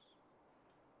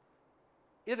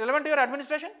 Is it relevant to your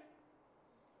administration?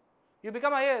 You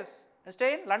become IAS and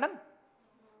stay in London?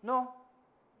 No.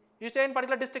 You stay in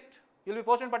particular district. You will be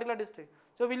posted in particular district.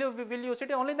 So will you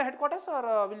sit only in the headquarters,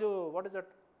 or will you, what is that,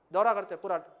 daura karte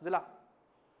pura zilla?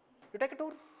 You take a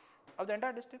tour of the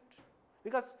entire district,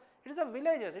 because it is a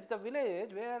villages. It's the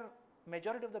village where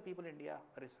majority of the people in India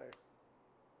reside.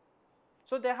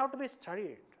 So they have to be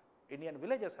studied. Indian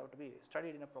villages have to be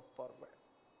studied in a proper way.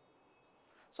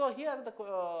 So here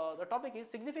the topic is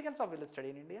significance of village study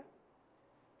in India.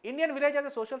 Indian village as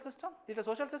a social system. Is it a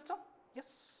social system?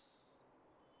 Yes.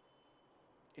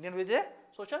 Indian village is a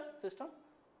social system.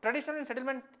 Traditional and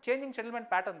settlement, changing settlement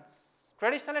patterns.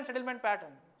 Traditional and settlement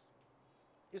patterns.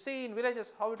 You see in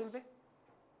villages how it will be?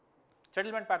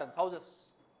 Settlement patterns, houses.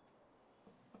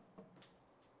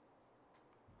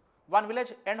 One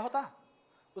village end होता,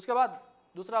 उसके बाद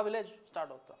दूसरा village start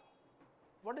होता.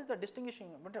 What is the distinguishing?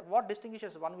 What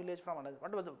distinguishes one village from another?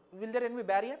 What was will there any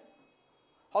barrier?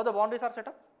 How the boundaries are set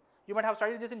up? You might have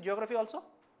studied this in geography also.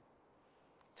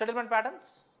 Settlement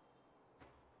patterns.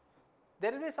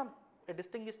 There will be a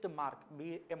distinguished mark,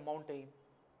 be it a mountain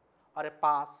or a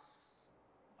pass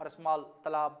or a small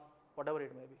talab, whatever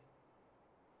it may be.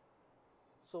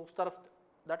 So us taraf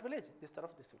that village, this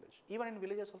taraf this village. Even in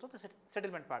villages also the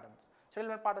settlement patterns.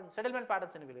 Settlement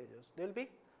patterns in villages, they will be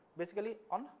basically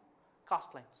on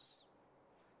caste lines.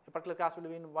 A particular caste will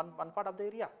be in one part of the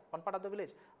area, one part of the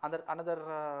village.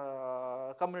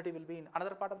 Another community will be in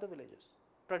another part of the villages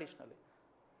traditionally.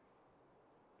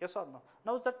 Yes or no?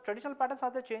 Now the traditional patterns,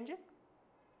 are they changing?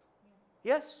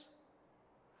 Yes.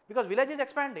 Because village is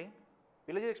expanding,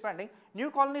 new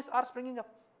colonies are springing up,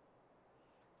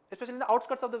 especially in the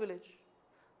outskirts of the village.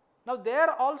 Now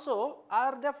there also,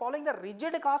 are they following the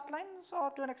rigid caste lines or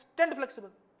to an extent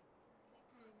flexible?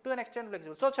 To an extent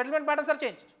flexible. So settlement patterns are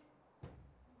changed.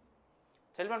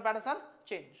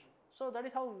 So that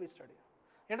is how we study.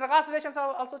 Inter-caste relations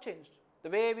have also changed. The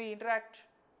way we interact,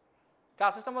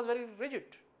 caste system was very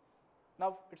rigid.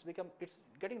 Now it's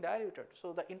getting diluted.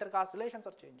 So the inter-caste relations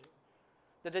are changing.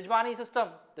 The Jajmani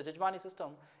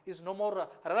system is no more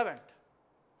relevant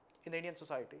in the Indian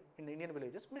society, in the Indian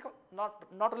villages, because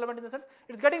not relevant in the sense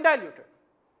it's getting diluted.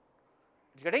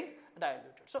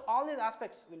 So all these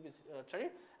aspects will be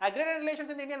studied. Agrarian relations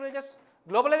in the Indian villages,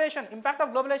 globalization, impact of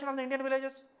globalization on the Indian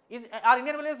villages. Are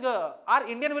Indian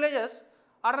villages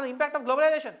are an impact of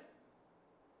globalization?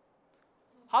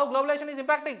 How globalization is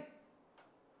impacting?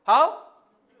 How?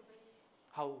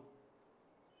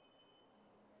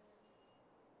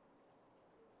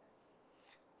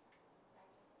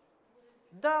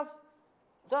 The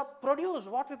produce,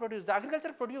 what we produce, the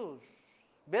agriculture produce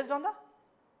based on the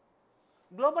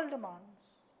global demands,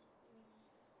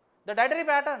 the dietary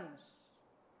patterns,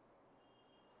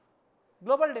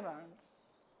 global demands.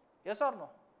 Yes or no?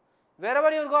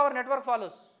 Wherever you go, our network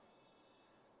follows.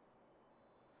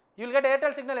 You will get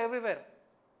Airtel signal everywhere.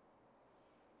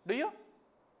 Do you?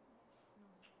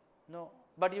 No,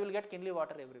 but you will get Kinley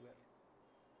water everywhere.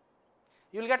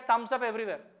 You will get thumbs up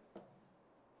everywhere.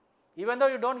 Even though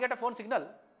you don't get a phone signal,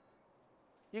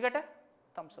 you get a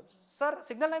thumbs up. Sir,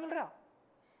 signal नहीं मिल रहा,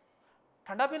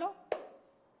 ठंडा P low.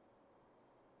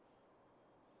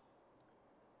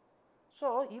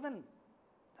 So even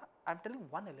I am telling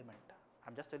one element. I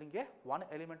am just telling you one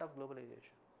element of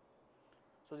globalization.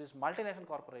 So these multinational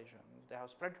corporations, they have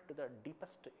spread to the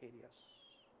deepest areas.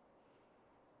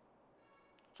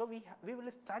 So we will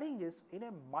be studying this in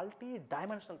a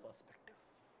multi-dimensional perspective.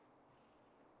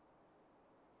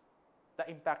 The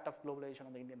impact of globalization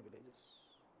on the Indian villages.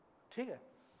 ठीक है?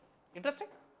 Interesting?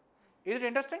 Is it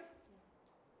interesting? Yes.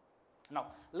 Now,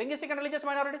 linguistic and religious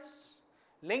minorities.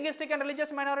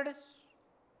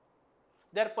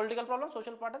 Their political problems,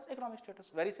 social patterns, economic status.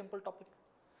 Very simple topic.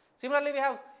 Similarly, we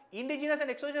have indigenous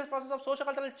and exogenous process of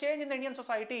socio-cultural change in the Indian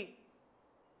society.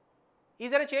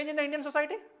 Is there a change in the Indian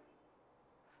society?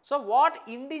 So, what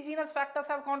indigenous factors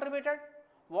have contributed?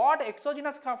 What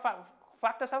exogenous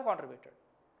factors have contributed?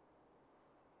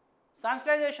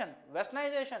 Sanskritization,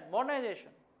 westernization, modernization.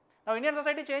 Now Indian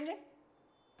society changing.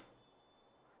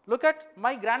 Look at,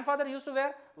 my grandfather used to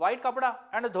wear white kapda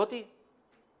and a dhoti,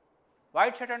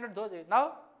 white shirt and a dhoti.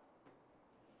 Now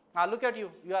look at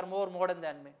you, you are more modern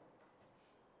than me.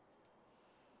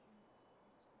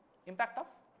 Impact of.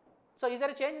 So is there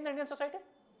a change in the Indian society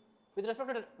with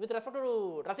respect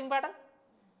to dressing pattern?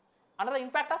 Another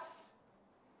impact of.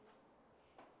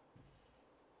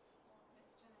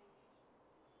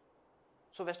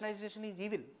 So westernization is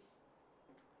evil.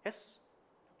 Yes.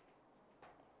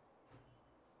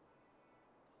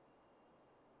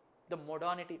 The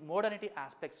modernity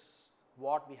aspects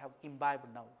what we have imbibed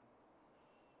now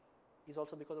is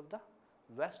also because of the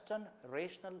Western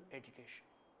rational education.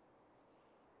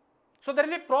 So there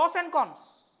will be pros and cons.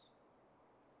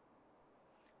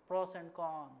 Pros and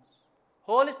cons.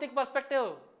 Holistic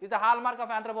perspective is the hallmark of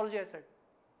anthropology, I said.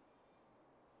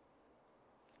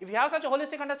 If you have such a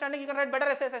holistic understanding, you can write better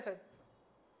essays, I said.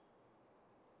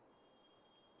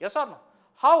 Yes or no?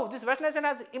 How this westernization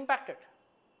has impacted?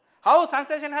 How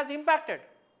sanitization has impacted?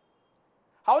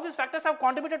 How these factors have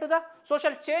contributed to the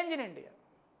social change in India?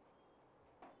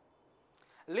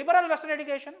 Liberal Western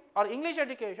education or English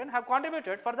education have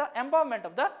contributed for the empowerment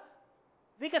of the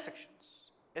weaker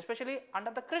sections, especially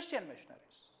under the Christian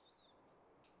missionaries.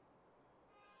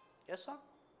 Yes or no?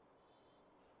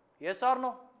 Yes or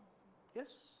no?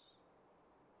 Yes.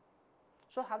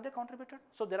 So have they contributed?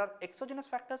 So there are exogenous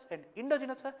factors and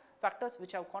endogenous factors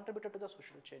which have contributed to the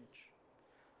social change.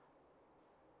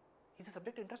 Is the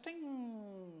subject interesting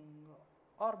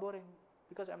or boring?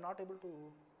 Because I am not able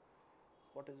to,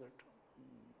 what is it,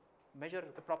 measure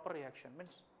the proper reaction,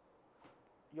 means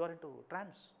you are into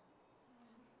trance.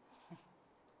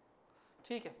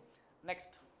 Okay. Next,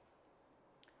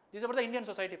 this is about the Indian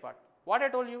society part. What I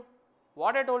told you,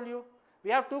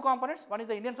 we have two components, one is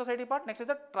the Indian society part, next is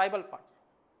the tribal part.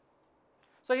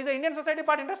 So is the Indian society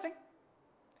part interesting?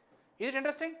 Is it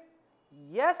interesting?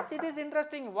 Yes, it is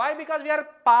interesting. Why? Because we are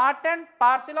part and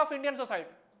parcel of Indian society.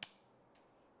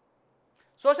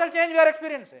 Social change we are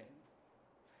experiencing.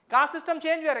 Caste system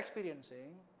change we are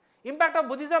experiencing. Impact of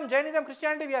Buddhism, Jainism,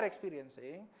 Christianity we are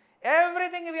experiencing.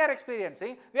 Everything we are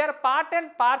experiencing, we are part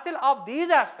and parcel of these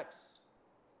aspects.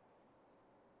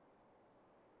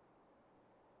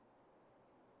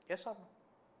 Yes or no?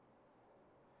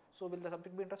 So will the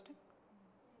subject be interesting?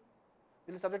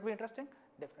 Will the subject be interesting?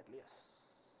 Definitely yes.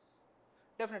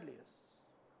 Definitely yes.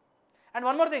 And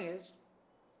one more thing is,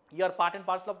 you are part and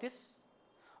parcel of this.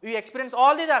 You experience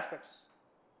all these aspects.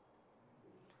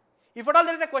 If at all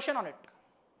there is a question on it,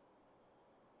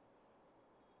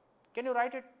 can you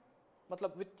write it?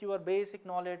 Matlab, with your basic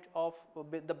knowledge of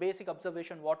the basic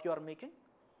observation what you are making.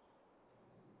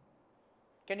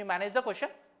 Can you manage the question?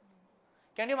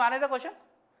 Can you manage the question?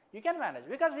 You can manage,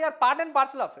 because we are part and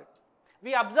parcel of it.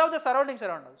 We observe the surroundings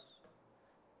around us.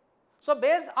 So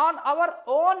based on our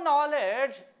own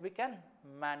knowledge, we can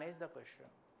manage the question.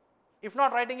 If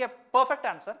not writing a perfect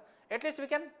answer, at least we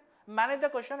can manage the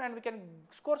question and we can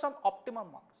score some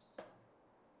optimum marks.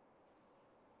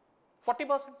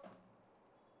 40%.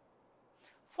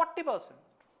 40%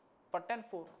 per 10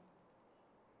 4.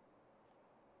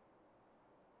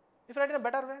 If you write in a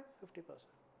better way, 50%.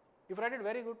 If you write it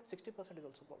very good, 60% is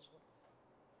also possible.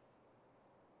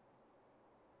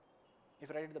 If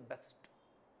you write it the best,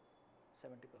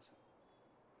 70%.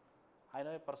 I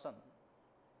know a person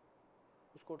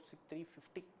who scored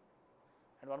 350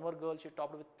 and one more girl, she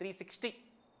topped with 360.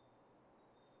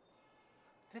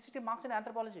 360 marks in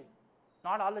anthropology,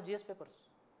 not all the GS papers.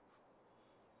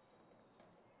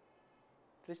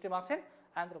 360 marks in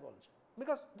anthropology,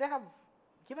 because they have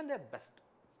given their best.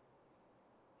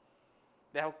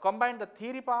 They have combined the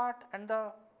theory part and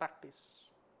the practice.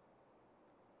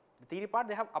 The theory part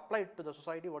they have applied to the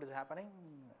society what is happening,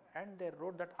 and they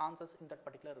wrote that answers in that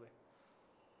particular way.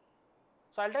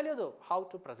 So I will tell you though how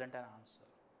to present an answer.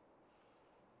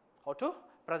 How to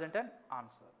present an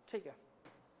answer. Okay.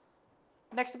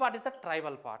 Next part is the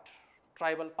tribal part.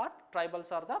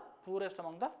 Tribals are the poorest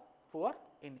among the poor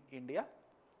in India.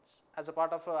 As a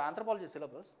part of anthropology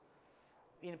syllabus,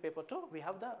 in paper 2 we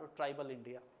have the tribal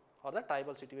India or the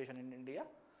tribal situation in India.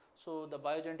 So the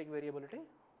biogenetic variability.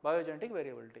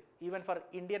 Even for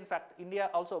India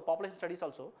also, population studies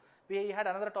also, we had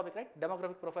another topic, right?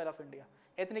 Demographic profile of India,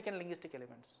 ethnic and linguistic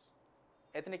elements.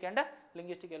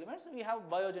 We have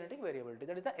biogenetic variability,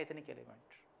 that is the ethnic element.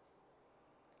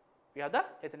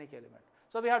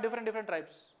 So we have different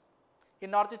tribes.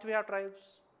 In northeast we have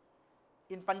tribes.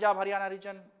 In Punjab, Haryana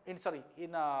region, in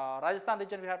Rajasthan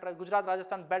region we have tribes. Gujarat,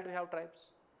 Rajasthan belt we have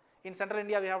tribes. In central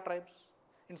India we have tribes.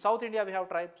 In south India we have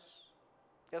tribes.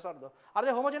 Yes or no? Are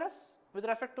they homogeneous with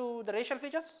respect to the racial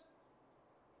features?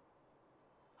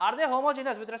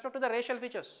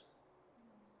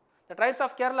 The tribes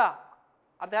of Kerala,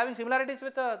 are they having similarities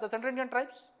with the central Indian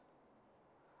tribes?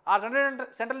 Are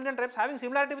central Indian tribes having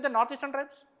similarity with the northeastern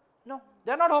tribes? No,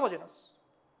 they are not homogeneous.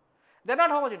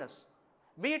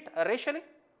 Be it racially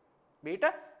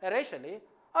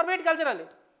or be it culturally.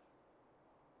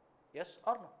 Yes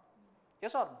or no?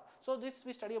 Yes or no? So, this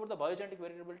we study about the biogenetic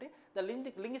variability, the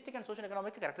linguistic and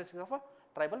socio-economic characteristics of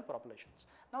tribal populations.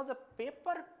 Now, the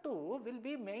paper 2 will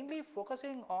be mainly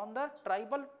focusing on the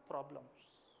tribal problems.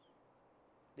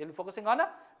 They will be focusing on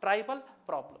tribal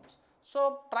problems.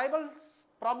 So,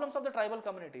 problems of the tribal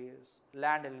communities: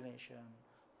 land alienation,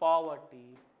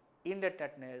 poverty,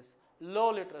 indebtedness,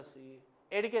 low literacy,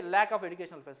 lack of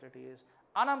educational facilities,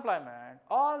 unemployment.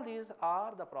 All these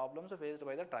are the problems faced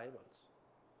by the tribals.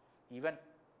 Even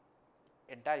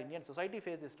entire Indian society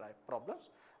faces these problems,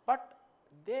 but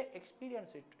they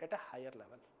experience it at a higher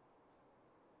level.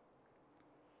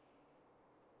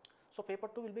 So, paper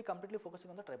 2 will be completely focusing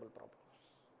on the tribal problems,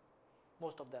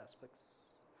 most of the aspects,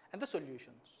 and the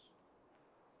solutions.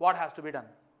 What has to be done?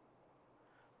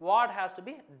 What has to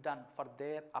be done for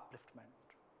their upliftment?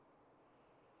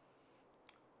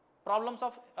 Problems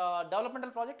of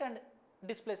developmental project and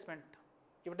displacement.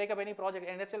 If you take up any project,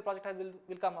 an industrial project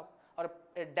will come up, or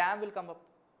a dam will come up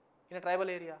in a tribal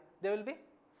area, they will be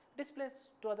displaced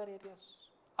to other areas.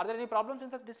 Are there any problems in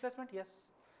such displacement? Yes.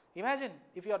 Imagine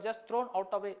if you are just thrown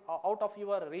out of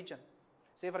your region.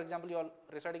 Say for example, you are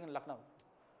residing in Lucknow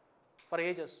for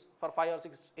ages, for 5 or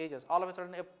 6 ages. All of a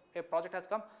sudden a project has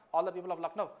come, all the people of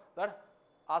Lucknow were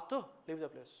asked to leave the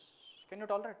place. Can you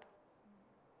tolerate?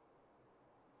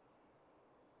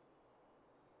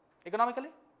 Economically,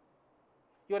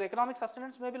 your economic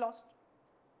sustenance may be lost.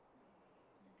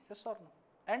 Yes or no?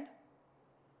 And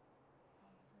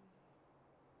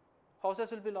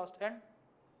houses will be lost. And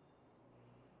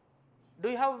do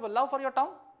you have love for your town?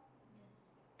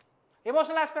 Yes.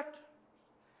 Emotional aspect,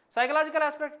 psychological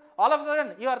aspect. All of a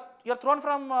sudden you are thrown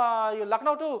from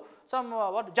Lucknow to some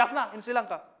Jaffna in Sri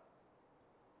Lanka.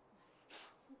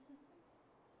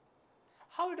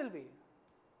 How it will be?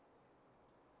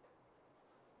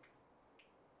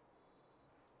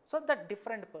 So, the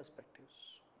different perspectives,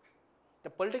 the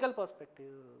political perspectives,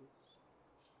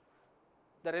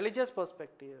 the religious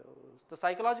perspectives, the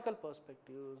psychological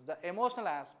perspectives, the emotional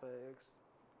aspects,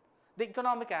 the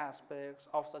economic aspects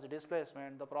of such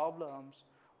displacement, the problems,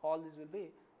 all these will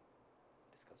be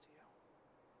discussed here.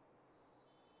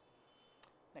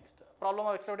 Next, problem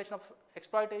of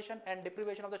exploitation and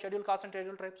deprivation of the scheduled caste and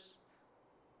scheduled tribes.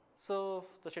 So,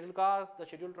 the scheduled caste, the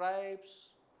scheduled tribes,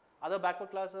 other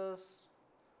backward classes,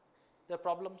 the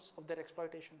problems of their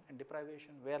exploitation and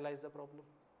deprivation, where lies the problem?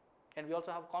 And we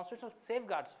also have constitutional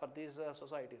safeguards for these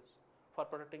societies, for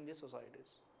protecting these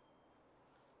societies.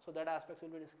 So, that aspects will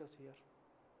be discussed here.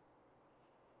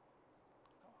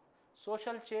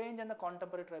 Social change and the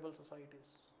contemporary tribal societies.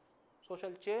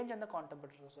 Social change and the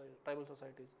contemporary tribal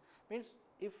societies means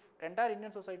if entire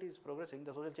Indian society is progressing,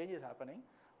 the social change is happening,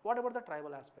 what about the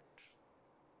tribal aspect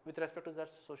with respect to that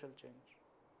social change?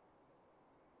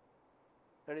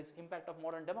 That is impact of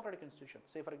modern democratic institutions,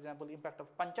 say for example, impact of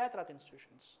Panchayat Raj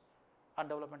institutions on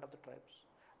development of the tribes,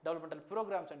 developmental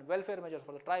programs and welfare measures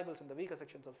for the tribals in the weaker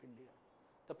sections of India,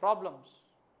 the problems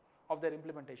of their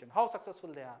implementation, how successful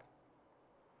they are.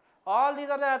 All these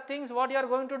are the things what you are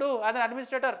going to do as an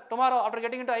administrator tomorrow after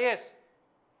getting into IAS.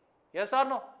 Yes or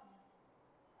no?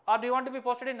 Or do you want to be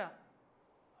posted in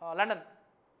London?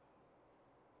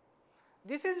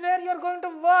 This is where you are going to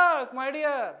work, my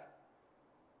dear.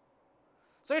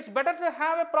 So, it is better to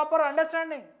have a proper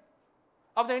understanding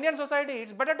of the Indian society, it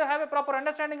is better to have a proper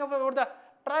understanding of about the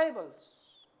tribals,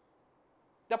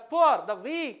 the poor, the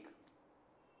weak,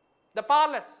 the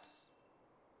powerless.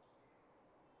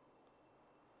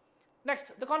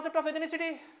 Next, the concept of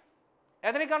ethnicity,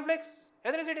 ethnic conflicts,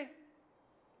 ethnicity.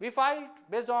 We fight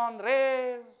based on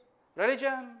race,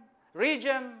 religion,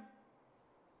 region.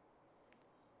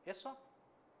 Yes, sir?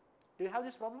 Do you have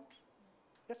these problems?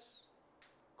 Yes.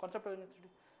 Concept of ethnicity.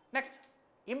 Next,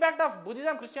 impact of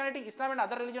Buddhism, Christianity, Islam and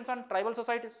other religions on tribal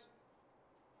societies.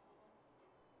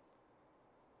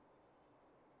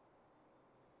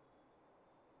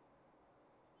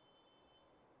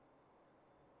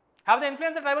 Have they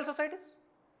influenced the tribal societies?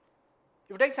 If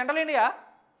you take central India,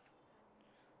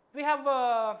 we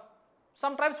have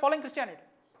some tribes following Christianity.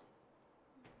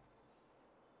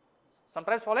 Some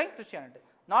tribes following Christianity.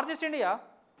 Northeast India,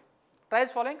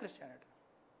 tribes following Christianity.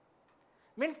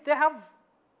 Means they have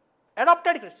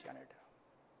adopted Christianity.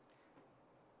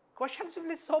 Questions will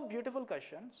be so beautiful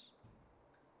questions.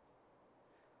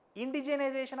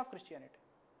 Indigenization of Christianity,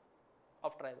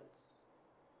 of tribals.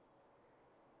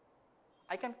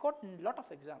 I can quote a lot of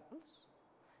examples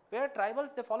where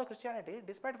tribals they follow Christianity,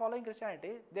 despite following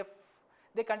Christianity,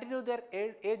 they continue their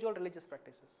age-old religious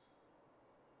practices.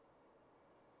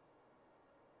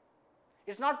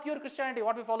 It is not pure Christianity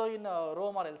what we follow in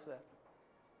Rome or elsewhere.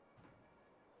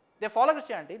 They follow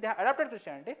Christianity, they have adopted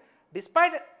Christianity,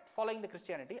 despite following the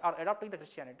Christianity or adopting the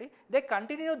Christianity, they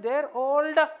continue their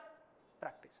old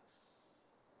practices.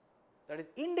 That is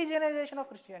indigenization of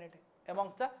Christianity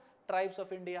amongst the tribes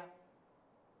of India.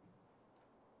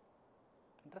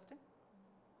 Interesting?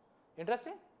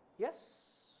 Interesting?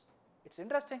 Yes, it's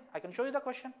interesting. I can show you the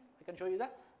question.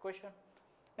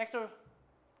 Next,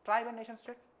 tribe and nation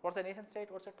state. What's a nation state?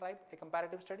 What's a tribe? A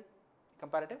comparative study.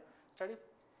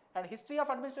 And history of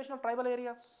administration of tribal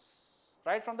areas,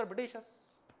 right from the Britishers.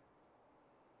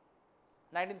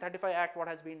 1935 Act, what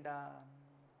has been done?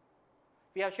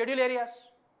 We have schedule areas.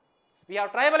 We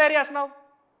have tribal areas now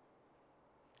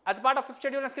as part of 5th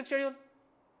schedule and 6th schedule.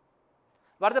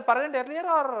 Were they present earlier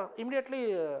or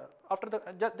immediately after the,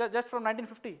 just from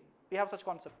 1950 we have such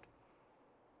concept?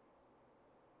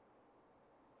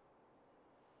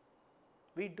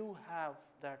 We do have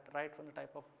that right from the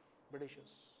type of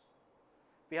Britishers.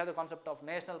 We have the concept of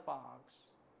national parks,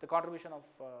 the contribution of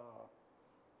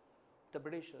the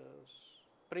Britishers,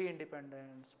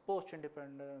 pre-independence,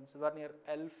 post-independence, Vernier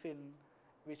Elfin,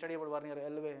 we study about Vernier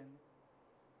Elfin,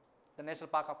 the national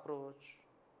park approach,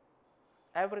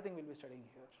 everything we will be studying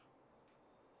here.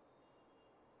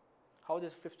 How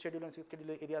this 5th schedule and 6th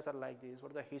schedule areas are like this,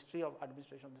 what is the history of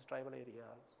administration of these tribal areas.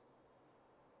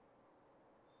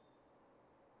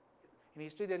 In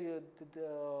history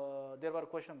there were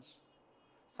questions.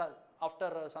 So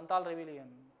after Santal rebellion,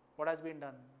 what has been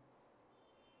done?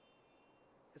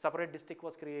 A separate district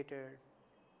was created.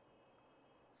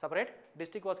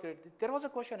 There was a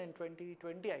question in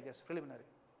 2020, I guess, preliminary.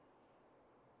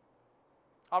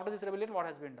 After this rebellion, what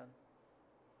has been done?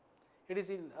 It is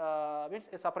means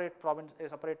a separate province, a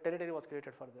separate territory was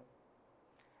created for them,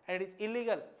 and it is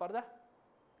illegal for the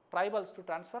tribals to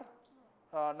transfer,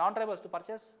 non-tribals to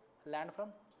purchase land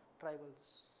from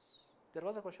tribals. There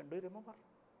was a question. Do you remember?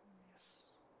 Yes.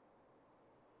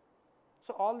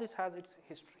 So all this has its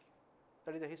history.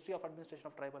 That is the history of administration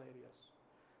of tribal areas.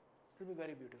 It will be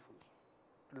very beautiful.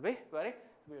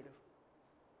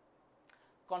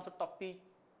 Concept of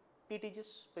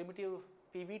PTGs, primitive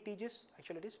PVTGs,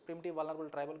 actually it is primitive vulnerable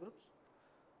tribal groups,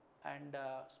 and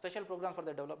special programs for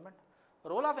their development.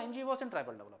 Role of NGOs in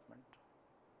tribal development.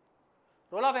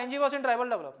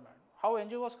 How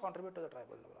NGOs contribute to the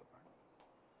tribal development.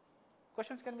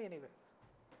 Questions can be anywhere.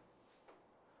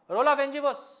 Role of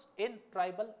NGOs in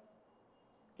tribal,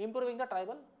 improving the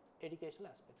tribal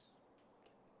educational aspects.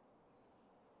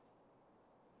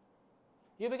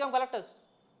 You become collectors.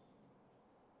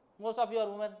 Most of you are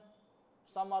women,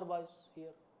 some are boys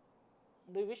here.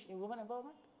 Do you wish women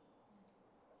empowerment?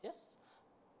 Yes.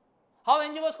 How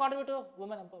NGOs contribute to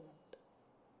women empowerment?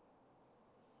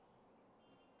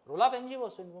 Role of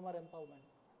NGOs in women empowerment.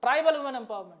 Tribal women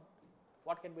empowerment.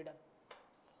 What can be done?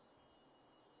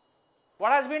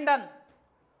 What has been done?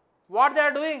 What they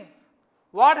are doing?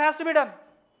 What has to be done?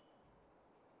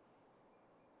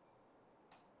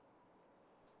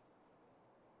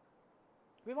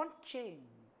 We want change.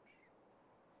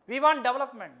 We want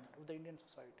development of the Indian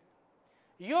society.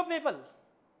 You people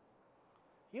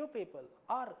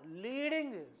are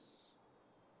leading this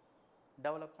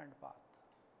development path.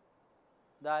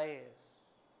 The IAS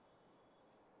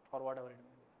or whatever it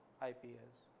may be,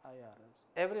 IPS, IRS,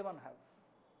 everyone have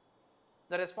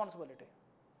the responsibility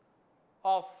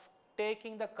of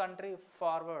taking the country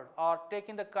forward or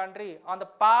taking the country on the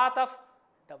path of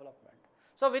development.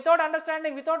 So without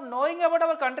understanding, without knowing about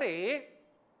our country,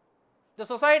 the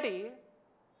society,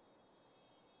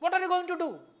 what are you going to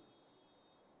do?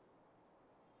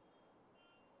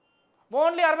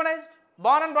 Only urbanized,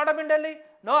 born and brought up in Delhi,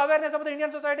 no awareness of the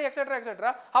Indian society, etc.,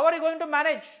 etc. How are you going to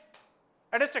manage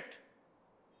a district,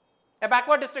 a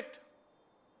backward district,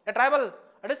 a tribal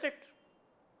district?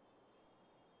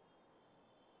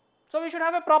 So we should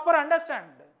have a proper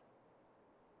understanding.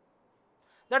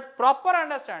 That proper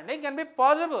understanding can be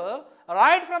possible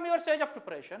right from your stage of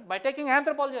preparation by taking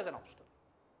anthropology as an option.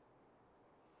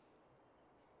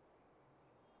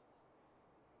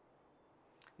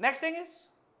 Next thing is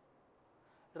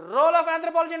role of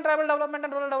anthropology in tribal development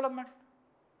and rural development.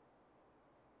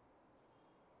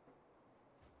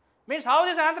 Means how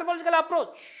this anthropological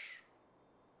approach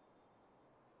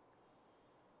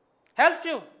helps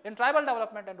you in tribal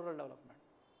development and rural development.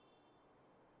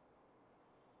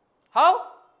 How?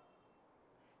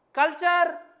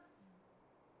 Culture,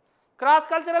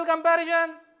 cross-cultural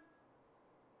comparison.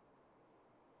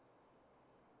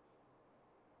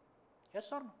 Yes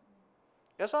or no?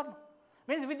 Yes or no?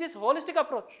 Means with this holistic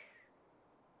approach,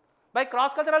 by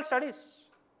cross-cultural studies,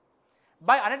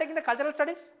 by undertaking the cultural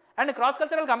studies and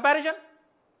cross-cultural comparison,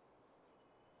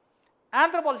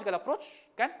 anthropological approach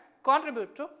can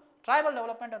contribute to tribal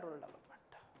development and rural development.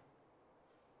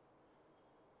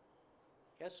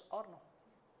 Yes or no?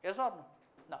 Yes or no?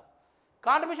 Now,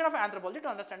 contribution of anthropology to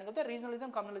understanding of the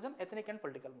regionalism, communalism, ethnic and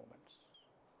political movements.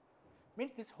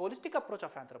 Means this holistic approach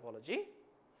of anthropology,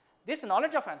 this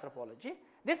knowledge of anthropology,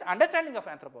 this understanding of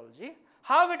anthropology,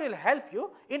 how it will help you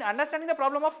in understanding the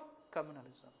problem of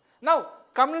communalism. Now,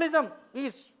 communalism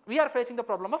is, we are facing the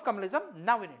problem of communalism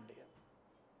now in India.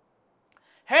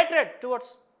 Hatred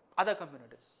towards other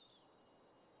communities.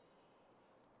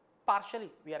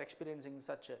 Partially we are experiencing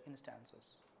such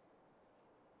instances.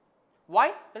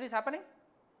 Why that is happening?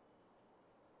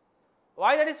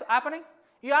 Why that is happening?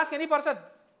 You ask any person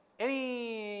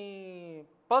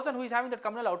who is having that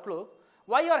communal outlook,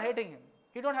 why you are hating him?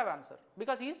 He don't have answer,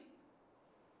 because he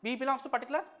belongs to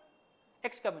particular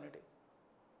X community.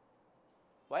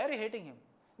 Why are you hating him?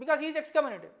 Because he is X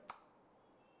community.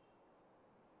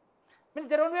 Means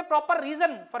there won't be a proper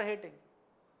reason for hating.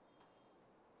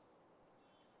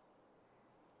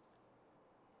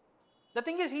 The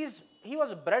thing is, he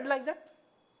was bred like that.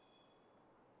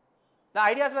 The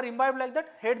ideas were imbibed like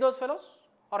that. Hate those fellows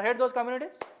or hate those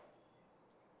communities.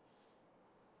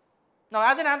 Now,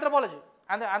 as an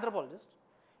anthropologist,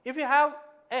 if you have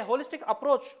a holistic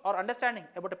approach or understanding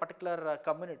about a particular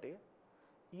community,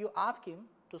 you ask him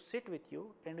to sit with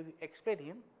you and you explain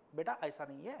him, beta aisa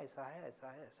nahi hai, aisa hai, aisa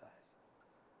hai, aisa hai.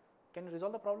 Can you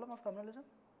resolve the problem of communalism?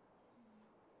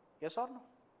 Yes or no?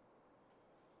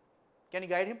 Can you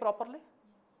guide him properly?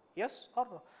 Yes or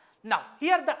no? Now,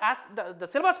 here the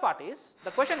syllabus part is,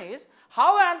 the question is,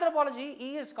 how anthropology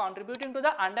is contributing to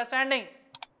the understanding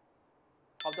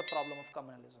of the problem of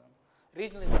communalism,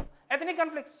 regionalism, ethnic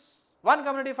conflicts, one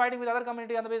community fighting with other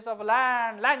community on the basis of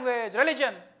land, language,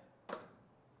 religion.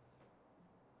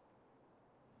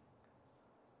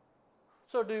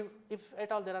 So, if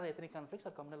at all there are ethnic conflicts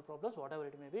or communal problems, whatever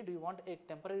it may be, do you want a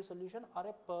temporary solution or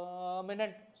a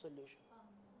permanent solution?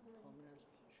 Permanent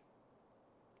solution.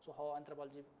 So, how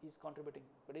anthropology is contributing?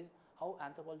 That is, how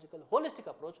anthropological holistic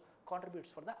approach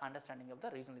contributes for the understanding of the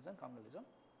regionalism, communalism,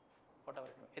 whatever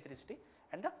it may be, ethnicity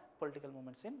and the political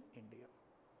movements in India.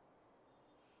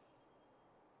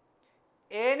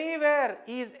 Anywhere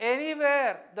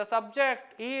the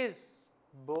subject is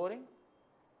boring.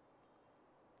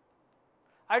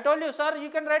 I told you, sir, you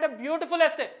can write a beautiful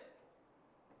essay.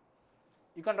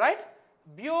 You can write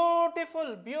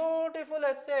beautiful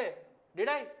essay. Did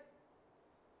I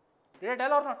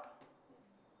tell or not?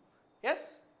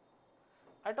 Yes?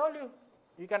 I told you,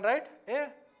 you can write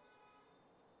a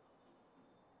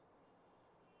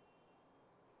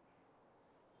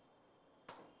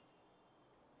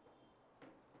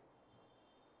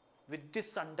with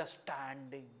this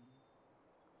understanding.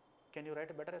 Can you write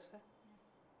a better essay?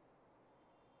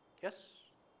 Yes.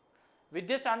 With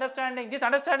this understanding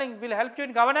will help you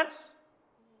in governance.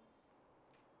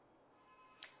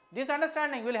 This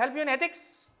understanding will help you in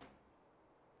ethics.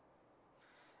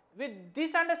 With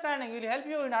this understanding will help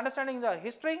you in understanding the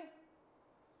history,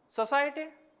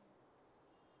 society.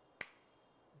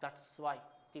 That's why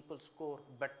people score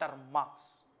better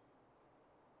marks.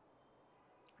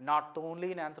 Not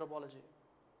only in anthropology,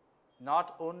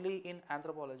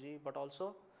 but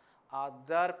also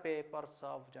other papers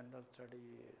of general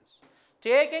studies.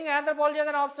 Taking anthropology as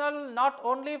an optional, not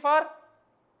only for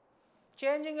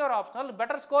changing your optional,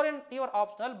 better score in your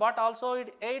optional, but also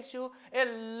it aids you a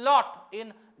lot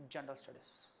in general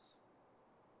studies.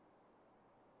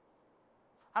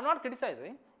 I am not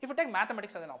criticizing if you take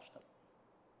mathematics as an optional.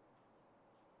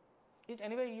 Is it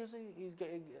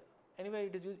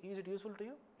useful to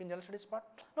you in general studies part?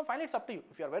 No, finally it's up to you.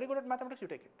 If you are very good at mathematics, you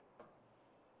take it.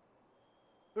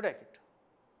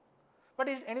 But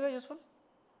is it anyway useful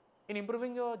in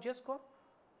improving your GS score?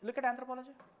 Look at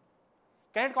anthropology.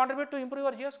 Can it contribute to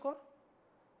improve your GS score?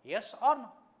 Yes or no?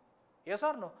 Yes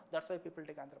or no? That's why people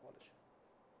take anthropology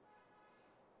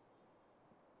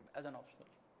as an optional.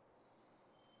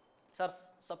 Sir,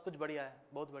 सब कुछ बढ़िया है,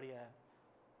 बहुत बढ़िया है.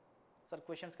 Sir,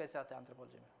 questions कैसे आते हैं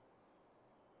anthropology में?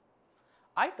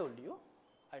 I told you,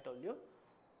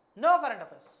 no current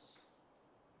affairs.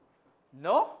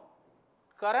 No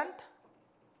current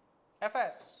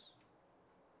affairs.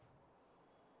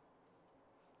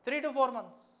 3 to 4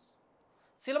 months.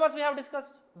 Syllabus we have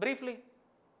discussed briefly.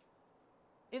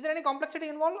 Is there any complexity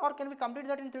involved, or can we complete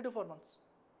that in 3 to 4 months?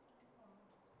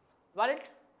 Valid?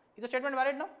 Is the statement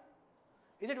valid now?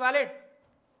 Is it valid?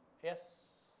 Yes.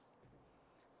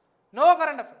 No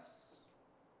current affairs.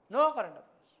 No current affairs.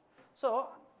 So,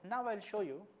 now I will show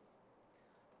you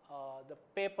the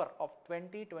paper of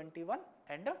 2021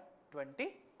 and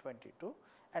 2022.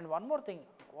 And one more thing,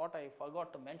 what I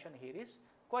forgot to mention here is,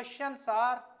 questions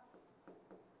are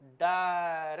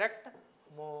direct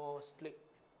mostly.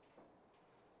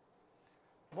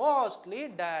 Mostly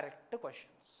direct questions.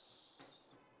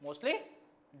 Mostly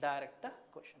direct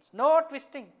questions. No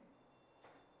twisting.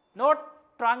 No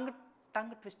tongue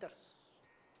twisters.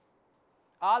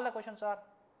 All the questions are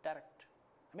direct.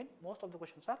 I mean, most of the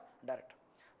questions are direct.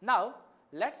 Now,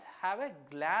 let's have a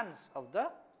glance of the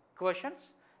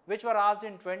questions which were asked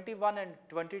in 21 and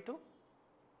 22.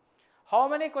 How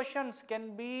many questions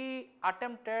can be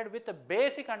attempted with a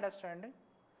basic understanding?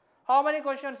 How many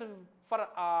questions for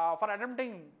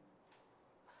attempting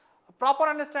proper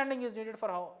understanding is needed for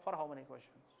how many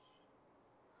questions?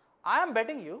 I am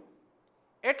betting you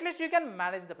at least you can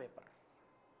manage the paper.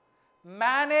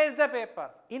 Manage the paper.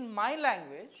 In my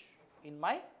language,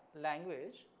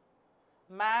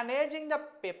 managing the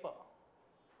paper,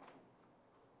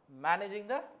 managing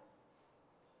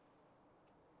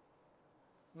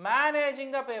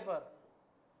the paper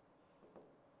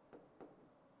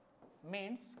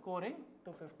means scoring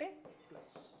 250 plus.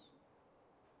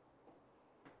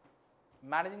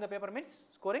 Managing the paper means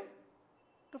scoring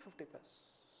 250 plus.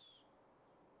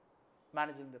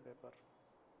 Managing the paper.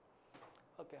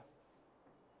 Okay.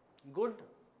 Good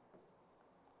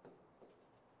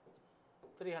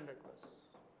 300 plus.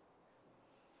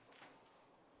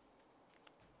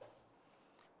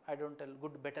 I don't tell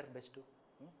good, better, best too.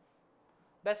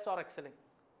 Best or excelling.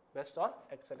 Best or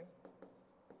excelling.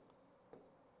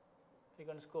 You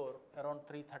can score around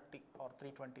 330 or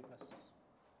 320 plus.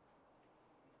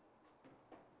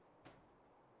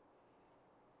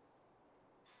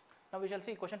 Now we shall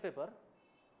see question paper.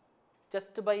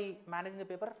 Just by managing the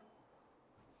paper,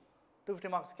 250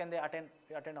 marks can they attend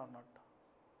or not?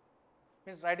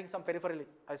 Means writing some peripherally,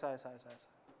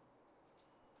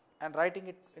 and writing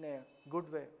it in a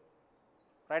good way,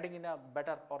 writing in a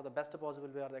better or the best possible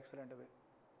way or the excellent way.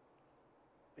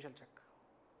 We shall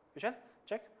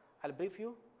check. I'll brief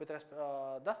you with the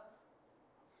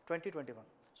 2021.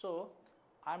 So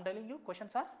I am telling you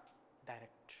questions are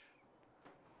direct.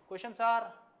 Questions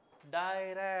are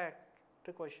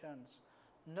direct questions.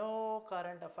 No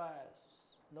current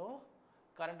affairs. No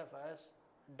current affairs.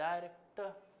 Direct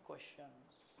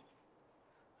questions.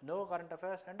 No current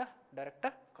affairs and direct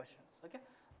questions. Okay.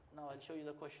 Now I'll show you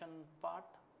the question part.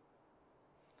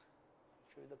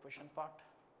 How the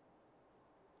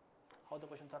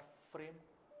questions are framed.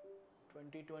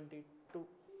 2022.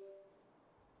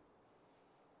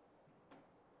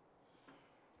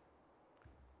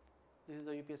 This is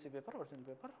the UPSC paper, original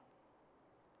paper.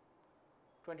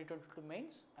 2022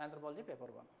 mains, Anthropology paper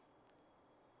 1.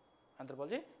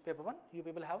 Anthropology paper 1, you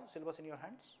people have syllabus in your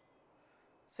hands.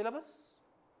 Syllabus,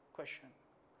 question.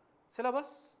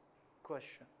 Syllabus,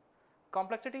 question.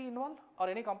 Complexity involved or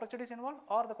any complexities involved,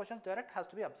 or the questions direct has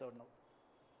to be observed now.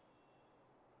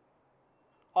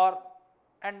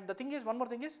 And the thing is, one more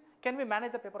thing is, can we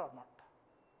manage the paper or not?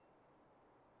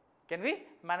 Can we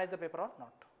manage the paper or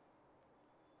not?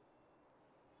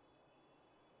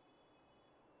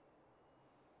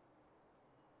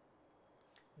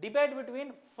 Debate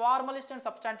between formalist and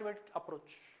substantivist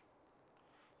approach.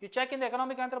 You check in the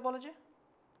economic anthropology,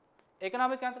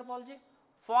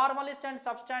 formalist and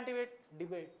substantivist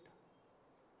debate.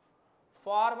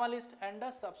 Formalist and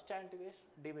a substantivist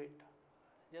debate.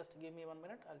 Just give me 1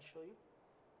 minute, I will show you.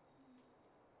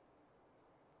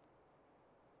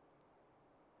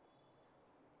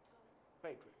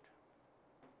 Wait.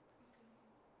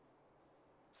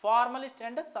 Formalist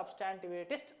and a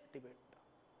substantivist debate.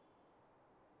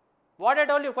 What I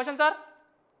told you, questions are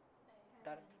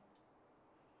direct.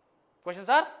 Questions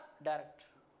are direct.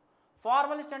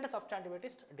 Formalist and a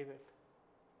substantivist debate.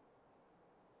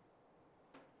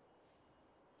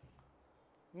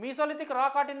 Mesolithic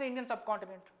rock art in the Indian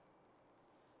subcontinent.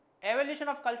 Evolution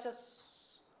of cultures.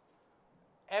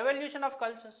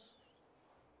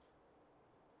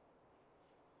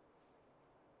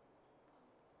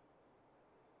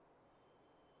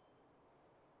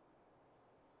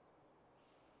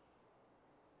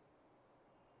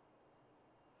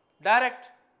 Direct.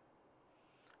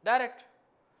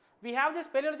 We have this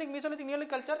Paleolithic, Mesolithic, Neolithic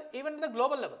culture even at the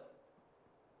global level.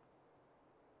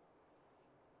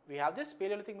 We have this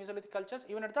Paleolithic, Mesolithic cultures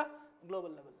even at the global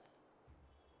level.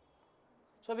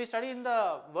 So we study in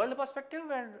the world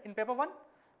perspective and in paper 1,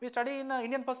 we study in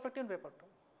Indian perspective in paper 2.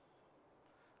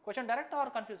 Question direct or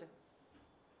confusing?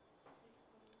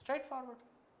 Straightforward.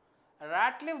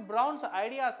 Ratcliffe Brown's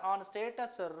ideas on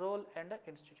status, role and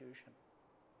institution.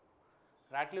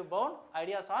 Ratcliffe Brown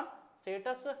ideas on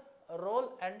status,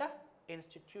 role and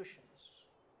institutions.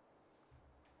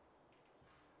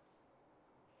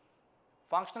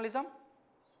 Functionalism,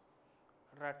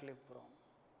 Ratcliffe Brown.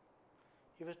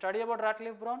 If you study about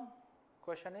Ratcliffe Brown,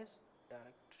 question is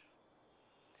direct.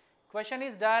 Question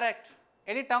is direct.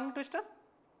 Any tongue twister?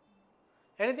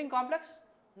 Anything complex?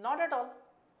 Not at all.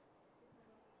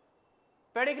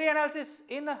 Pedigree analysis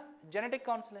in genetic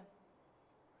counseling.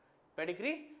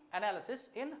 Pedigree analysis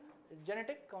in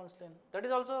genetic counseling. That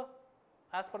is also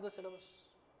as per the syllabus.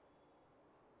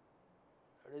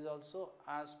 That is also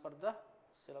as per the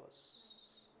syllabus.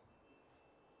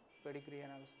 Pedigree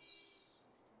analysis.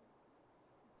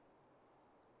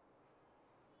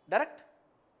 Direct?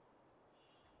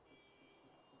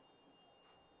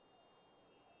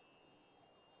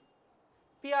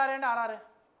 PRA and RRA.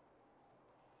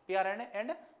 PRA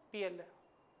and PLA.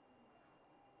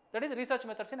 That is research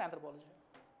methods in anthropology.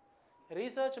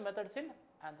 Research methods in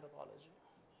anthropology.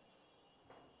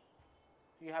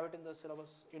 You have it in the syllabus.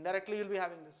 Indirectly you will be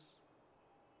having this.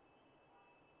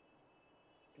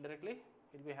 Indirectly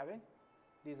you will be having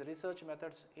these research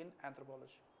methods in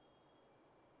anthropology.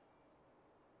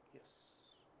 Yes.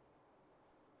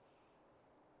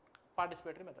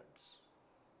 Participatory methods.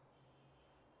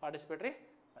 Participatory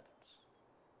methods.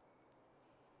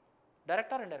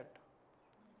 Direct or indirect?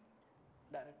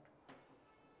 Direct.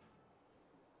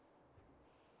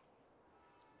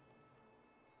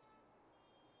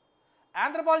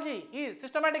 Anthropology is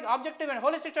systematic, objective and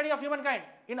holistic study of humankind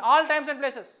in all times and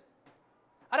places.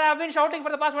 I have been shouting for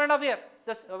the past 1.5 years,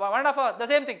 the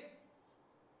same thing.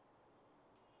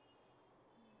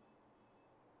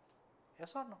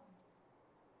 Yes or no?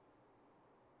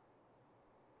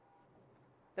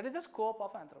 That is the scope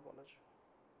of anthropology.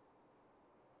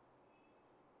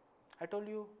 I told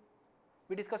you,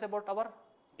 we discuss about our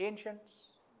ancients.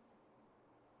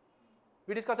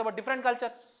 We discuss about different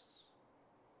cultures.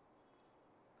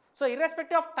 So,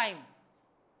 irrespective of time,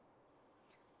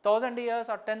 1000 years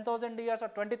or 10,000 years or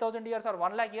 20,000 years or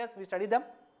 1 lakh years, we study them.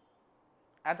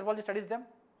 Anthropology studies them.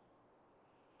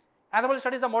 Anthropology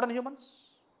studies the modern humans.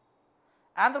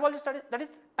 Anthropology studies, that is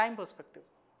time perspective,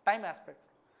 time aspect.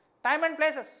 Time and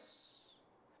places.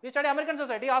 We study American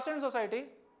society, Australian society,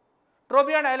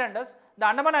 Trobriand Islanders, the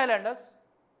Andaman Islanders,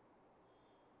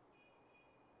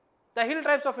 the hill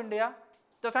tribes of India,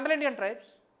 the Central Indian tribes.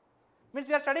 Means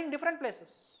we are studying different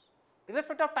places,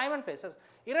 irrespective of time and places.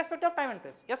 Irrespective of time and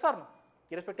place, yes or no?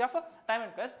 Irrespective of time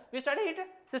and place, we study it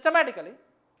systematically,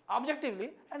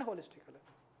 objectively and holistically.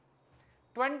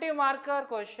 20 marker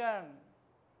question.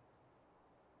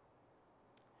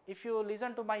 If you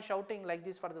listen to my shouting like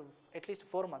this for at least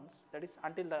 4 months, that is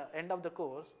until the end of the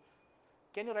course,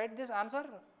 can you write this answer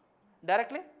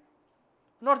directly?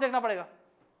 Notes देखना पड़ेगा.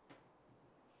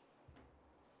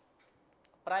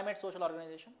 Primate social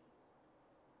organization.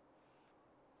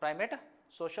 Primate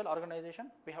social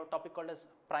organization. We have a topic called as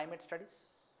primate studies.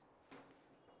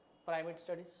 Primate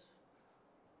studies.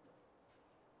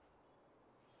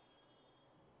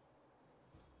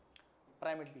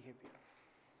 Primate behavior.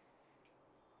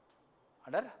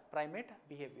 Under primate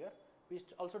behavior, we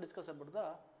also discuss about the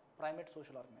primate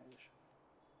social organization.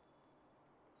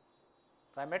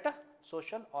 Primate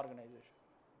social organization.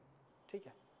 ठीक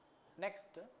है.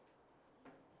 Next.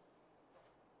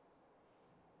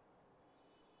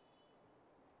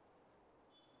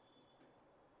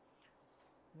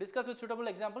 Discuss with suitable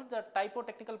examples the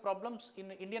typo-technical problems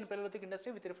in Indian Paleolithic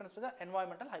industry with reference to the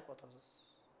environmental hypothesis.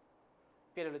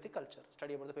 Paleolithic culture.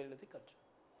 Study about the Paleolithic culture.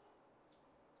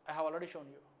 I have already shown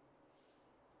you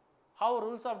how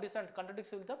rules of descent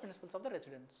contradicts with the principles of the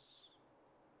residence.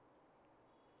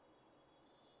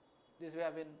 This we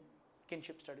have in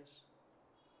kinship studies.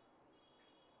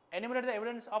 Enumerate the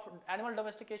evidence of animal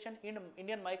domestication in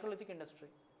Indian microlithic industry.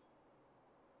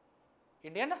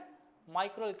 Indian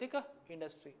microlithic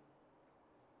industry.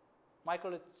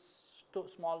 Microlith,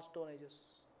 small stone ages.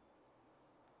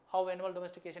 How animal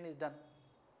domestication is done.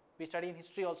 We study in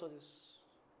history also this.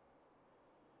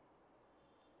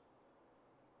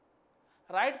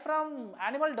 Right from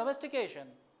animal domestication,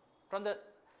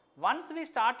 once we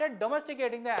started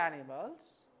domesticating the animals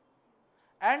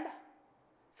and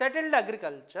settled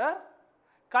agriculture,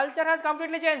 culture has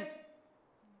completely changed.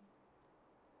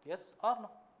 Yes or no?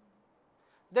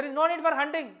 There is no need for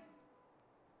hunting.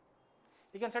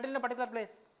 You can settle in a particular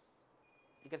place.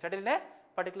 You can settle in a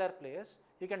particular place.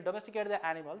 You can domesticate the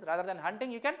animals. Rather than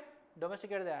hunting, you can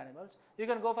domesticate the animals. You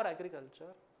can go for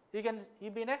agriculture.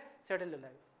 You be in a settled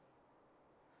life.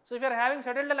 So, if you are having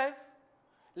settled life,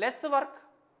 less work,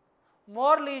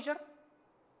 more leisure,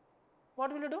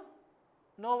 what will you do?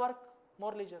 No work,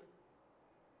 more leisure.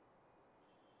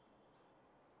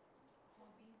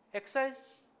 Exercise,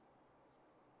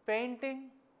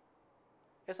 painting,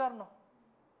 yes or no?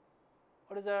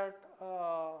 What is that?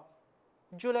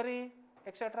 Jewelry,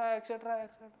 etc., etc.,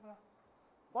 etc.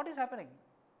 What is happening?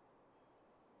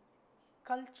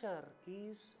 culture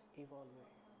is evolving.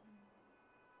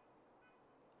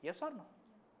 Yes or no?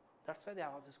 That's why they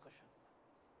have asked this question.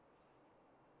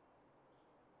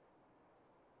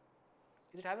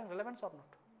 Is it having relevance or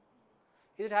not?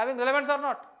 Is it having relevance or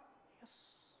not? Yes.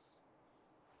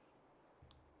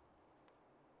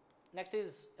 Next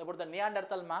is about the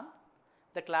Neanderthal man,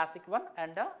 the classic one,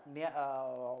 and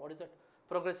what is that?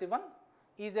 Progressive one.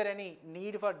 Is there any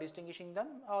need for distinguishing them,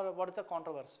 or what is the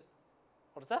controversy?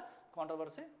 What is the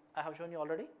controversy? I have shown you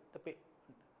already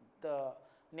the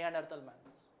Neanderthal man.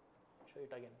 Show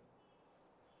it again.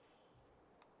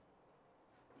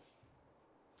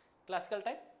 Classical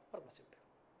type, progressive type.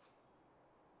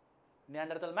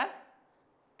 Neanderthal man,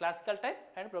 classical type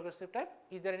and progressive type.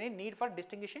 Is there any need for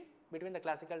distinguishing between the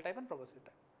classical type and progressive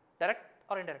type? Direct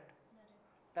or indirect?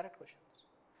 Direct questions.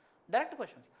 Direct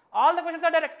questions. All the questions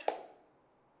are direct.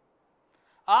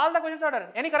 All the questions are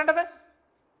direct. Any current affairs?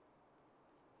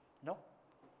 No.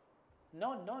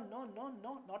 No, no, no, no,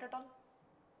 no, not at all.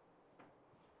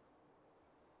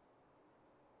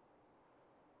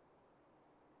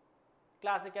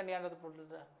 Classic and Neanderthal.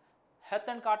 Heath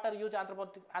and Carter use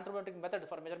anthropometric method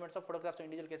for measurements of photographs of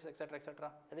individual cases, etc., etc.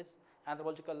 That is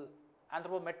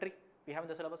anthropometry. We have in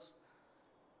the syllabus.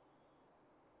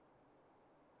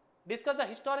 Discuss the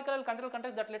historical and cultural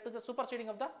context that led to the superseding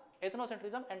of the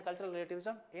ethnocentrism and cultural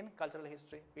relativism in cultural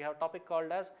history. We have a topic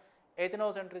called as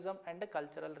ethnocentrism and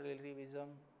cultural relativism.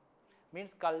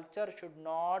 Means culture should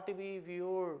not be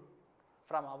viewed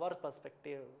from our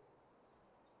perspective.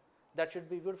 That should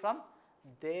be viewed from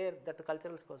that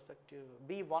cultural perspective.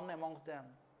 Be one amongst them,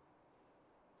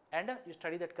 and you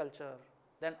study that culture.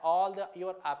 Then all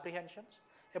your apprehensions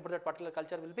about that particular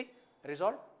culture will be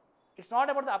resolved. It's not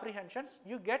about the apprehensions.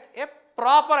 You get a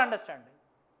proper understanding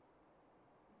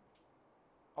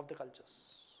of the cultures.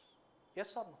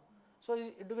 Yes or no? So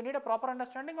do we need a proper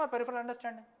understanding or peripheral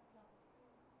understanding?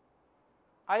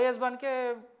 IAS बन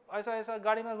के ऐसा ऐसा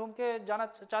गाड़ी में घूम के जाना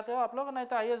चाहते हो आप लोग, नहीं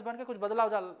तो IAS बन के कुछ बदलाव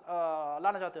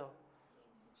लाना चाहते हो?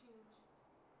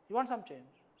 You want some change.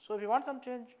 So if you want some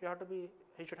change,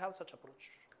 you should have such approach.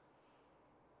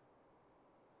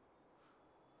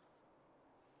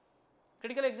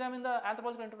 Critically examine the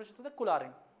anthropological interpretation of the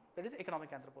colouring, that is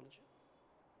economic anthropology.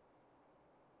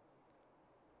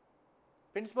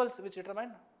 Principles which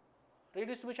determine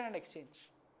redistribution and exchange.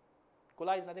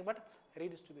 Kula is nothing but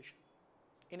redistribution.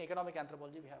 In economic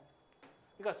anthropology we have.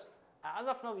 Because as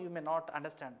of now you may not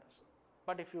understand this.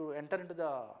 But if you enter into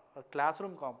the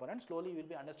classroom component, slowly you will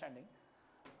be understanding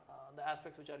the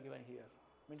aspects which are given here.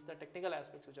 Means the technical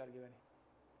aspects which are given.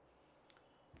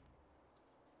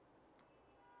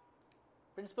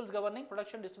 Principles governing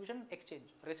production, distribution, exchange,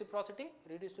 reciprocity,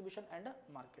 redistribution and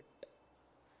market.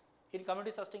 In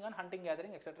community sustenance, hunting,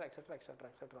 gathering, etc., etc., etc.,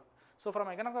 etc. So from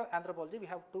economic anthropology,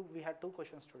 we had two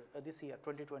questions today, this year,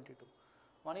 2022.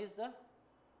 One is the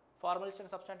formalist and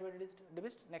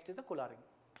substantivist. Next is the colouring.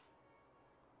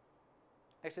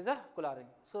 Next is the colouring.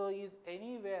 So is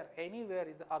anywhere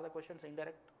are the questions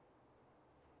indirect?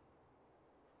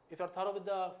 If you are thorough with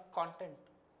the content,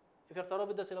 if you are thorough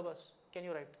with the syllabus, can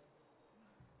you write?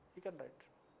 You can write.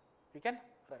 You can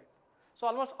write. So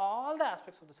almost all the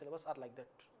aspects of the syllabus are like that.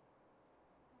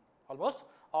 Almost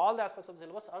all the aspects of the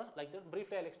syllabus are like that.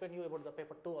 Briefly, I will explain you about the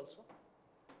paper 2 also.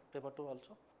 Paper 2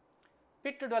 also.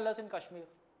 Pit dwellers in Kashmir.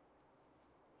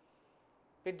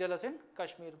 Pit dwellers in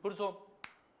Kashmir. Burzone.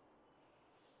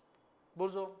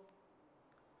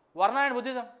 Varna and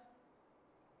Buddhism.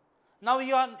 Now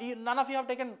none of you have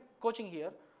taken coaching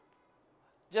here.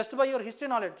 Just by your history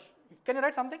knowledge, can you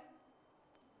write something?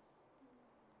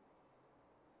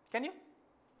 Can you?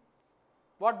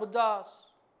 What Buddha's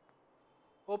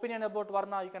opinion about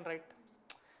Varna you can write.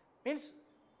 Means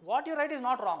what you write is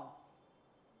not wrong.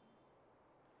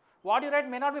 What you write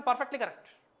may not be perfectly correct,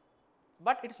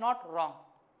 but it is not wrong.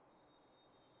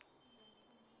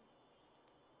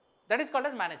 That is called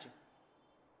as managing.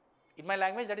 In my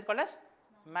language, that is called as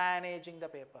managing the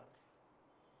paper.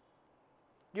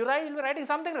 You will be writing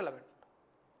something relevant,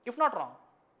 if not wrong.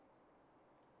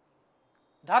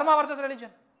 Dharma versus religion.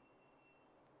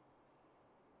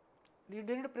 Do you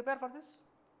need to prepare for this?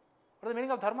 What is the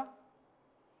meaning of dharma?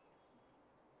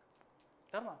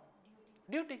 Dharma.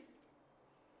 Duty.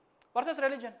 Versus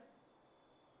religion.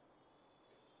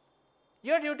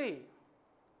 Your duty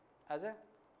as a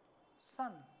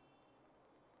son.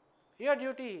 Your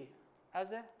duty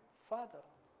as a father.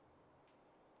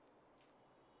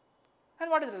 And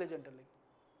what is religion telling?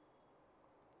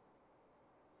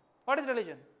 What is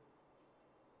religion?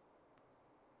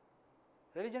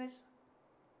 Religion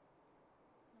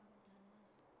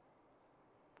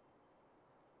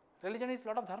is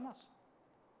lot of dharmas.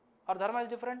 or dharma is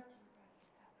different?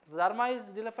 Dharma is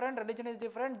different, religion is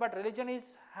different, but religion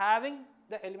is having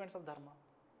the elements of dharma.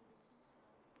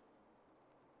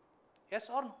 Yes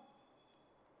or no?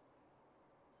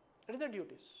 It is the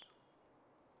duties.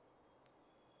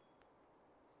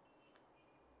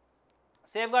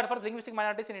 Safeguard for linguistic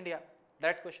minorities in India.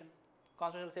 Direct question.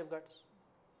 Constitutional safeguards.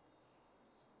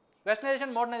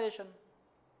 Westernization, modernization.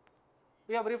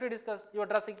 We have briefly discussed your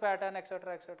dressing pattern,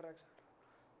 etc., etc., etc.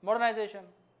 Modernization,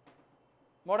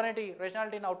 modernity,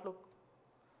 rationality in outlook.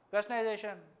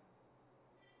 Westernization,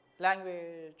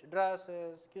 language,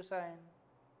 dresses, cuisine.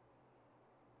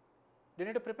 Do you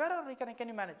need to prepare or can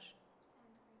you manage?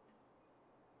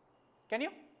 Can you?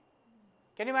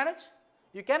 Can you manage?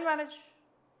 You can manage.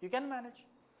 You can manage.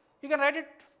 You can write it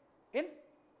in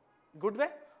good way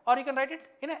or you can write it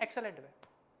in an excellent way.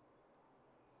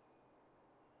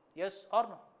 Yes or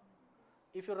no?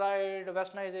 If you write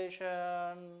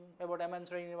westernization about M.N.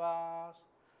 Srinivas,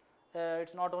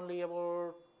 it's not only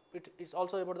about, it's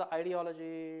also about the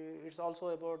ideology, it's also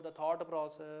about the thought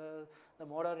process, the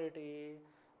modernity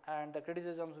and the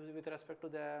criticisms with respect to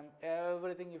them,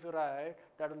 everything if you write,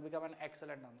 that will become an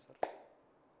excellent answer.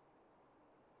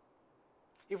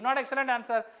 If not excellent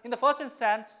answer, in the first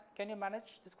instance, can you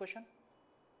manage this question?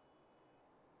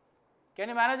 Can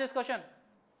you manage this question?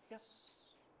 Yes.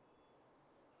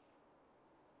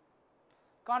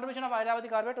 Contribution of Airavati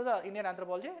Karve to the Indian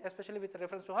anthropology, especially with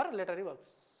reference to her literary works.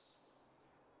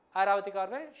 Airavati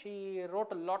Karve, she wrote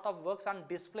a lot of works on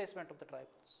displacement of the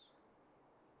tribals.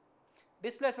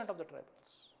 Displacement of the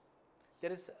tribals.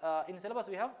 There is, in syllabus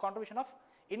we have contribution of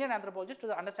Indian anthropologists to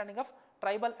the understanding of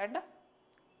tribal and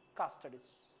caste studies.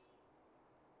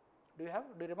 Do you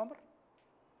remember?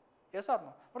 Yes or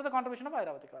no? What is the contribution of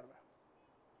Airavati Karve?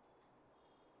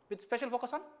 With special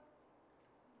focus on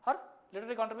her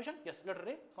literary contribution? Yes,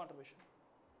 literary contribution.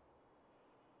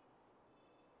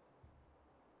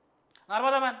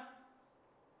 Narmada man,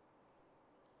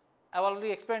 I have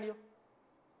already explained you.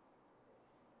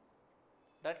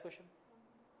 That question.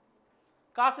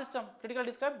 Caste system, critically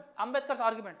describe Ambedkar's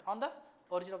argument on the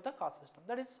origin of the caste system.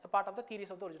 That is a part of the theories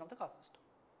of the origin of the caste system.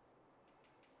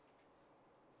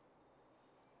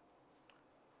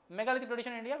 Megalithic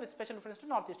tradition in India with special reference to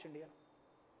Northeast India.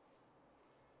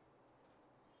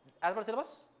 As per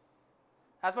syllabus?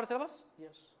 As per syllabus?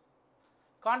 Yes.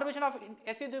 Contribution of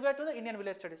S.C. Dubey to the Indian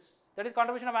village studies. That is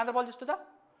contribution of anthropologists to the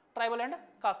tribal and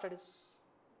caste studies.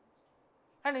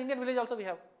 And Indian village also we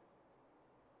have.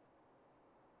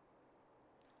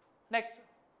 Next,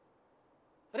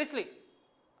 Risley.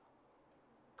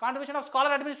 Contribution of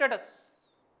scholar administrators.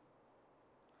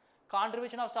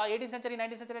 Contribution of 18th century,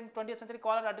 19th century and 20th century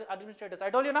scholar administrators. I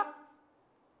told you now.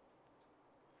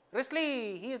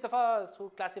 Risley, he is the first who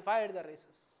classified the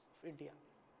races of India.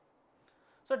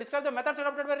 So, describe the methods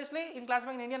adopted by Risley in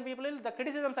classifying Indian people, the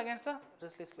criticisms against the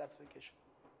Risley's classification.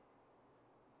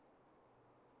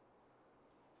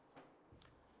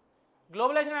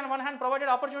 Globalization on one hand provided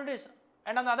opportunities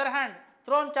and on the other hand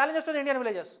thrown challenges to the Indian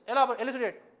villages.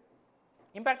 Elucidate.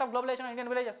 Impact of globalization on Indian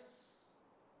villages.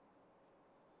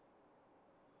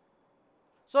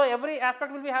 So, every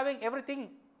aspect will be having, everything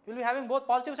will be having both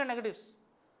positives and negatives.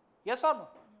 Yes or no?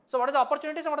 So, what are the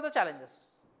opportunities and what are the challenges?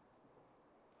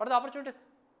 What are the opportunities?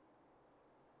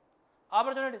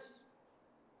 Opportunities.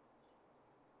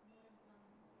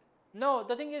 No,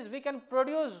 the thing is we can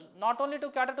produce not only to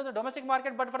cater to the domestic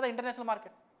market but for the international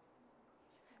market.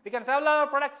 We can sell our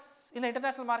products in the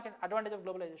international market. Advantage of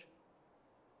globalization.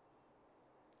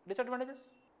 Disadvantages?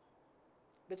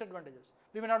 Disadvantages.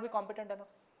 We may not be competent enough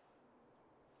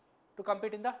to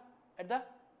compete in at the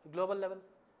global level.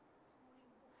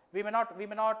 We may not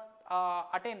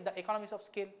attain the economies of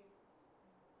scale.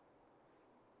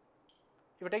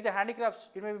 If you take the handicrafts,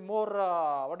 it may be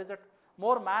more,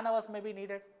 more man hours may be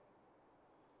needed.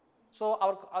 So,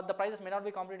 the prices may not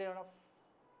be competitive enough.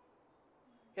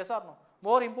 Yes or no?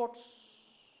 More imports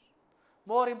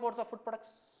of food products.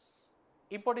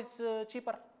 Import is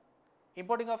cheaper.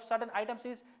 Importing of certain items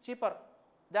is cheaper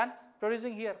than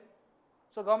producing here.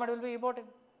 So, government will be importing.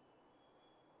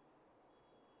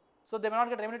 So, they may not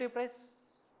get remunerative price.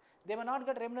 They may not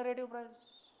get remunerative price.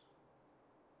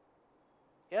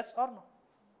 Yes or no?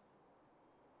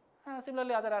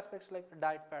 Similarly, other aspects like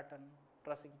diet pattern,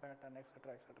 dressing pattern,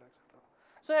 etc., etc., etc.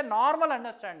 So, a normal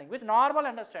understanding, with normal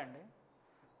understanding,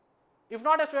 if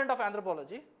not a student of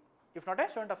anthropology,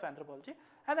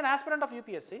 and an aspirant of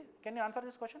UPSC, can you answer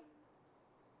this question?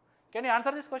 Can you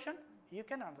answer this question? You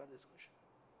can answer this question.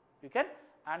 You can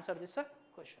answer this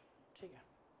question.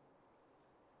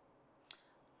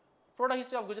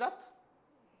 Proto-history of Gujarat,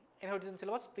 inherited in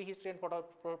syllabus, prehistory and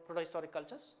proto-historic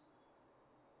cultures.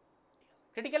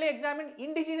 Critically examine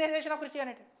indigenization of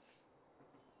Christianity.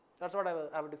 That's what I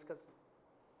have discussed.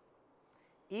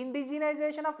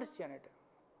 Indigenization of Christianity.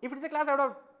 If it is a class, I would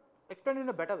have explained in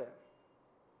a better way.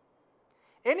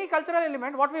 Any cultural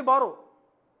element what we borrow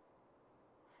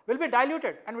will be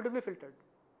diluted and it will be filtered.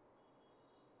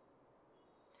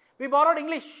 We borrowed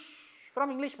English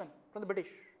from Englishmen, from the British,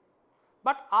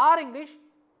 but our English,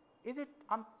 is it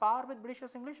on par with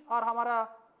Britishers English or हमारा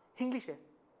English है?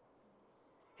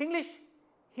 English,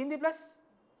 Hindi plus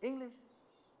English.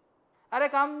 अरे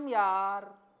कम यार.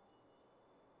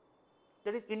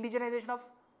 That is indigenization of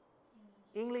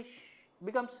English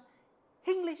becomes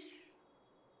English.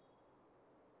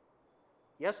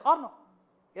 Yes or no?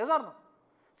 Yes or no?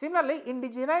 Similarly,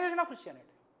 indigenization of Christianity.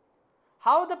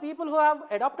 How the people who have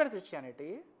adopted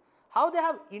Christianity, how they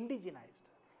have indigenized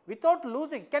without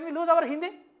losing. Can we lose our Hindi?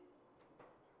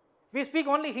 We speak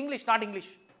only English, not English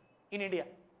in India.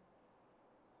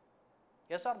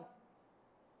 Yes or no?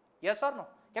 Yes or no?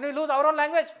 Can we lose our own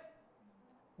language?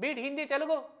 Be it Hindi,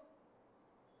 Telugu,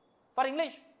 for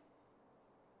English?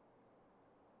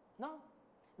 No.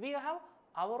 We have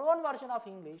our own version of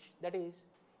English, that is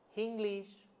English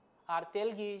or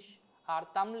Telugish or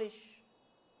Tamilish.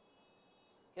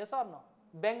 Yes or no?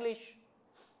 Benglish.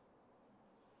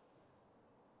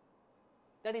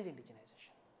 That is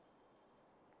indigenization.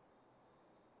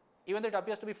 Even though it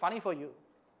appears to be funny for you,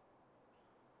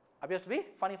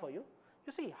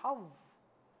 you see how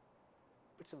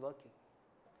it's working.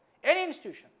 Any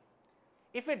institution,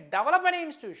 if we develop any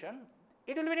institution,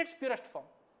 it will be in its purest form.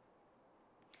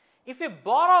 If we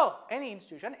borrow any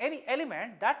institution, any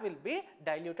element, that will be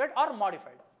diluted or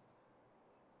modified.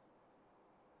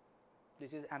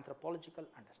 This is anthropological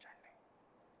understanding.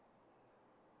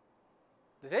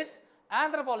 This is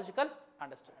anthropological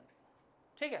understanding.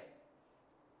 ठीक है?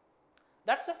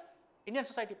 That's the Indian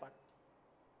society part.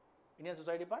 Indian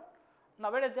society part.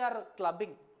 Nowadays they are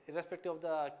clubbing, irrespective of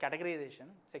the categorization,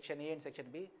 section A and section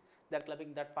B, they are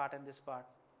clubbing that part and this part.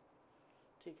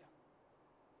 ठीक है?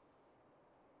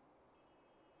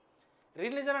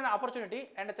 Regionalism an opportunity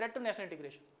and a threat to national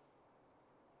integration.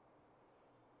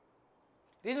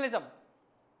 Regionalism,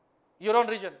 your own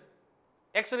region,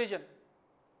 X region,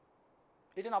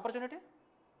 is an opportunity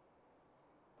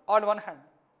on one hand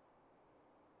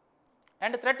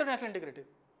and a threat to national integrity.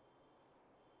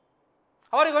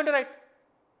 How are you going to write?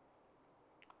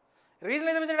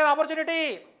 Regionalism is an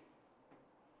opportunity.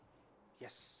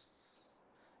 Yes.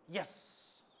 Yes.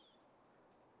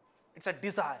 It's a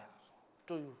desire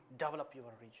to develop your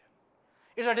region.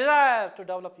 It's a desire to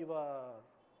develop your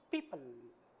people.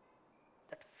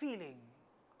 That feeling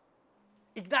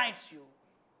ignites you.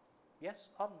 Yes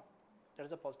or no? That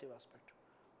is a positive aspect.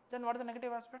 Then what is the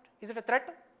negative aspect? Is it a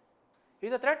threat?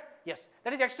 Is it a threat? Yes.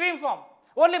 That is extreme form.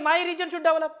 Only my region should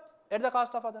develop at the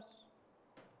cost of others.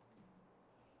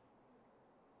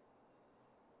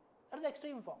 That is the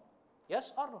extreme form.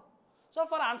 Yes or no? So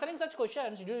for answering such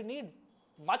questions, do you need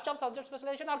much of subject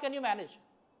specialization or can you manage?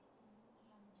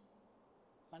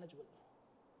 Manageable.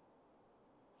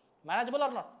 Manageable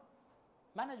or not?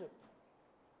 Manageable.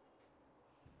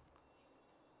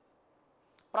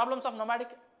 Problems of nomadic,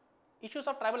 issues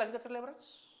of tribal agricultural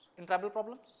laborers in tribal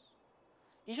problems,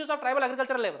 issues of tribal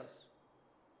agricultural laborers.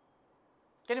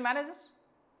 Can you manage this?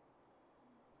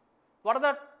 What are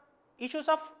the issues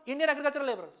of Indian agricultural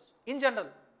laborers in general?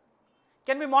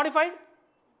 Can be modified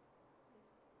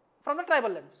from the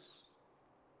tribal lens?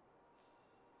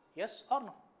 Yes or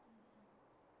no?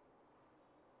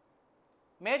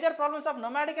 Major problems of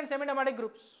nomadic and semi-nomadic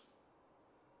groups.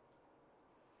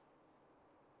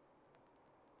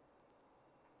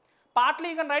 Partly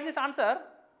you can write this answer,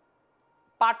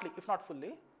 partly if not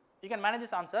fully, you can manage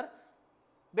this answer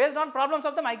based on problems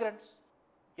of the migrants.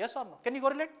 Yes or no? Can you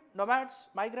correlate nomads,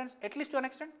 migrants at least to an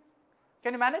extent?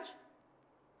 Can you manage?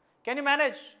 Can you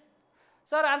manage?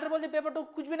 Sir, anthropology paper 2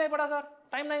 कुछ भी नहीं पढ़ा sir,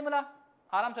 time नहीं मिला,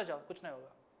 आराम से जाओ, कुछ नहीं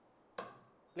होगा,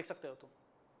 लिख सकते हो तुम.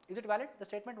 Is it valid, the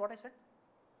statement what I said?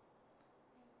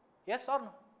 Yes or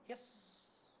no? Yes,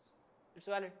 it's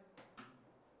valid.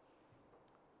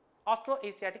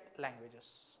 Austro-Asiatic languages,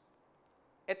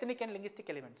 ethnic and linguistic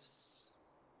elements,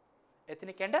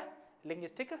 ethnic and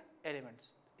linguistic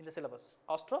elements in the syllabus,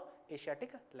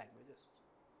 Austro-Asiatic languages.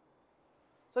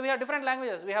 So we have different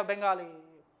languages, we have Bengali,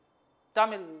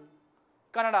 Tamil,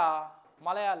 Kannada,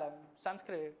 Malayalam,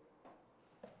 Sanskrit.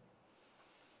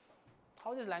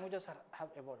 How these languages have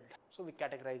evolved? So we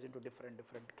categorize into different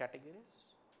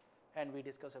categories and we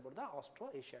discuss about the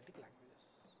Austro-Asiatic languages.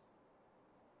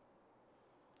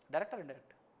 Direct or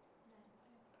indirect?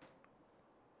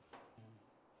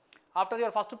 After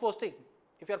your first posting,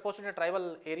 if you are posted in a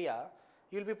tribal area,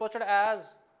 you will be posted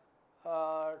as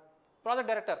project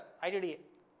director, ITDA,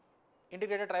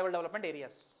 Integrated Tribal Development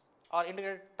Areas, or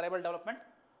Integrated Tribal Development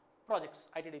Projects,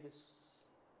 ITDPs.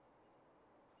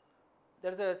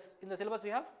 There is in the syllabus we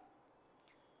have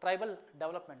tribal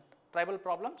development, tribal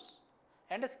problems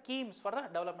and schemes for the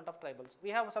development of tribals.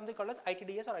 We have something called as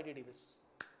ITDS or ITDPs.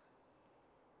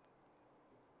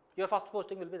 Your first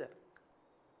posting will be there,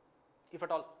 if at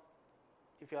all,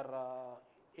 if you are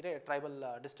in a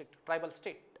tribal district, tribal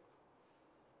state.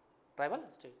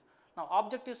 Now,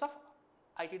 objectives of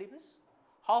ITDPs,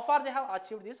 how far they have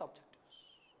achieved these objectives.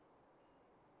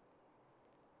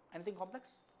 Anything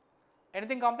complex?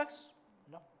 Anything complex?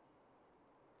 No.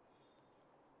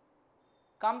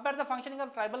 Compare the functioning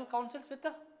of tribal councils with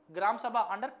the Gram Sabha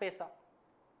under PESA.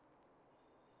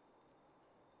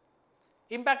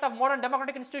 Impact of modern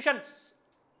democratic institutions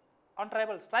on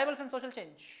tribals and social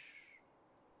change.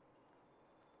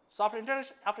 So, after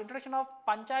introduction of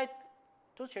panchayat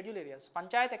to schedule areas,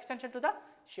 panchayat extension to the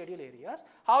schedule areas,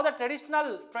 how the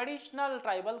traditional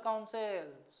tribal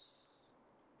councils,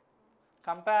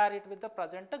 compare it with the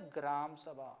present Gram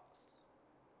Sabha.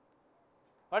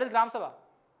 What is Gram Sabha?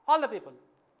 All the people.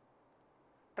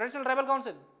 Traditional tribal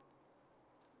council,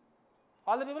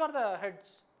 all the people are the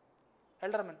heads,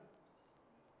 eldermen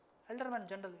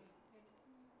generally.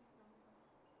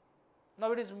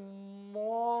 Now it is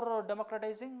more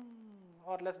democratizing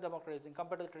or less democratizing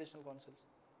compared to the traditional councils?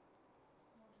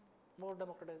 More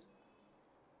democratizing,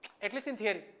 at least in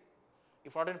theory,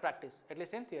 if not in practice, at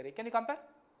least in theory. Can you compare?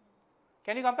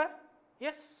 Can you compare?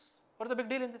 Yes. What is the big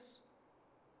deal in this?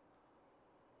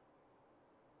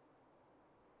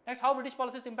 Next, how British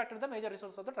policies impacted the major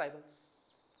resources of the tribals.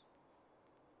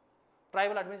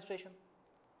 Tribal administration.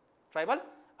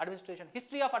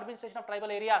 History of administration of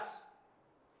tribal areas.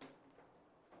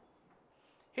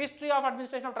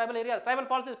 Tribal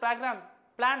policies,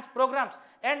 plans, programs,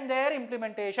 and their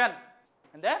implementation.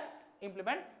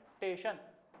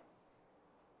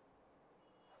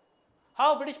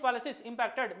 How British policies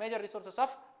impacted major resources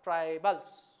of tribals.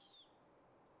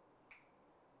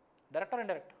 Direct or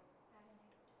indirect?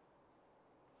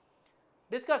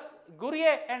 Discuss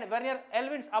Gurye and Werner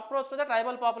Elvin's approach to the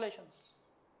tribal populations.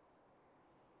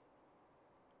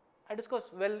 I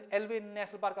discussed Elvin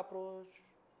National Park approach,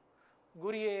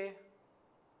 Gurye,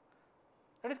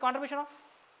 that is contribution of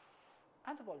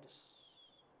anthropologists,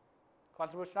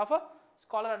 contribution of a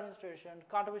scholar administration,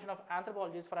 contribution of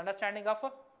anthropologists for understanding of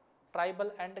tribal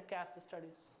and caste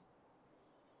studies.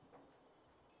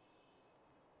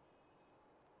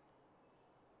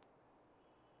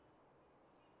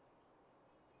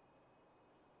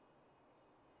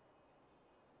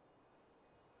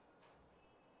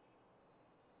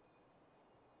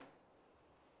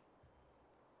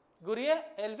 Gurye,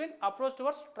 Elvin approach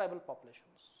towards tribal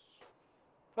populations.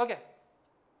 Okay.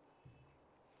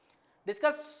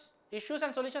 Discuss issues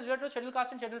and solutions related to scheduled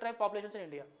caste and scheduled tribe populations in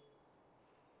India.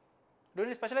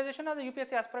 During specialization as a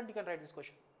UPSC aspirant, you can write this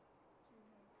question.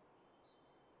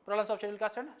 Problems of scheduled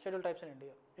caste and scheduled tribes in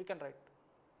India. You can write.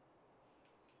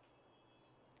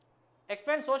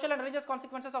 Explain social and religious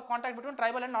consequences of contact between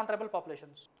tribal and non-tribal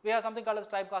populations. We have something called as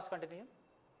tribe caste continuum.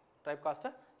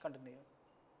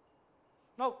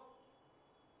 Now,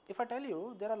 if I tell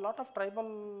you there are a lot of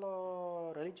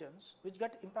tribal religions which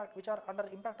are under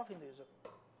impact of Hinduism.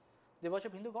 They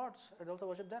worship Hindu gods and also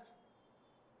worship their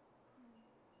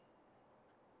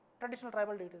traditional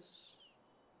tribal deities.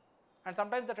 And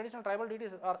sometimes the traditional tribal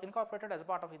deities are incorporated as a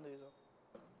part of Hinduism.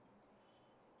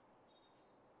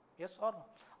 Yes or no?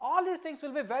 All these things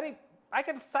will be I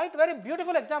can cite very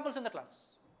beautiful examples in the class.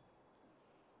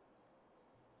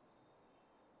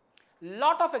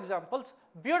 Lot of examples,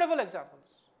 beautiful examples.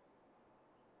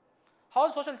 How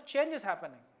social change is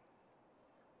happening.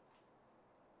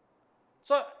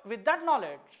 So, with that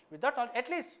knowledge, at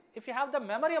least if you have the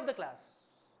memory of the class,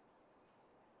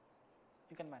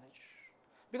 you can manage.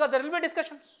 Because there will be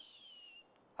discussions.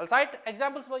 I will cite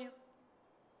examples for you.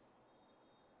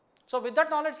 So, with that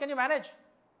knowledge, can you manage?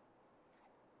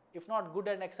 If not good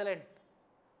and excellent,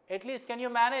 at least can you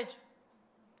manage?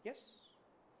 Yes.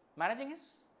 Managing is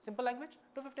simple language,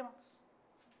 250 marks.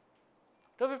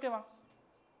 250 marks.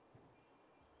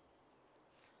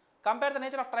 Compare the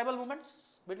nature of tribal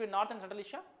movements between North and Central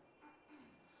Asia.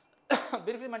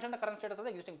 Briefly mention the current status of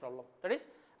the existing problem. That is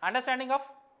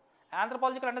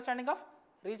anthropological understanding of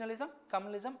regionalism,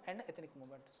 communalism and ethnic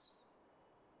movements.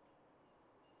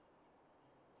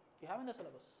 You have in the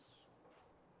syllabus.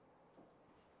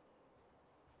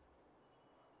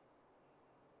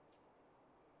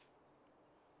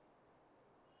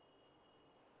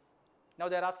 Now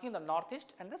they are asking the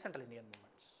Northeast and the Central Indian movements.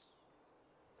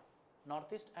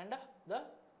 Northeast and the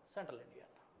Central India.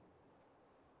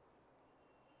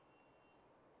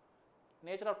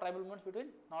 Nature of tribal movements between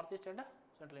Northeast and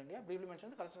Central India, briefly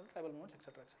mentioned the cultural tribal movements,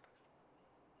 etc., etc.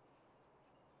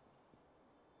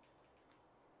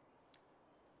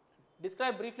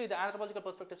 Describe briefly the anthropological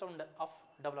perspectives of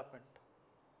development.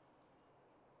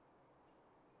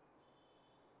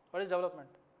 What is development?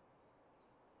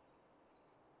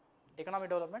 Economic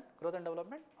development, growth and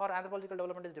development, or anthropological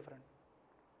development is different?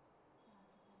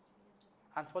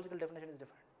 Anthropological definition is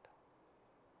different.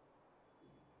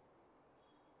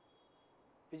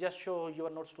 You just show your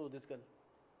notes to this girl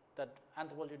that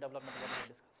anthropology development what we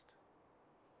discussed.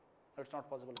 That is not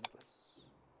possible in the class.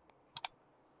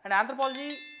 And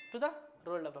anthropology to the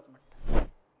rural development.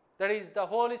 That is the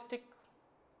holistic.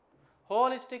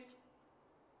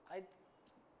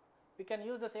 We can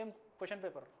use the same question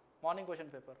paper, morning question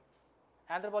paper.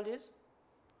 Anthropology is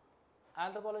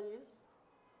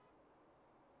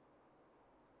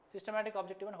systematic,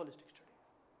 objective and holistic study.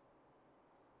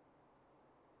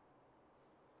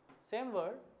 Same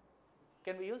word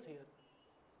can be used here.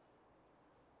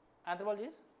 Anthropology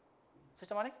is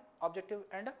systematic, objective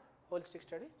and holistic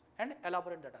study, and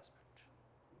elaborate that aspect.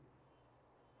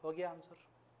 Okay, answer.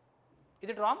 Is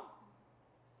it wrong?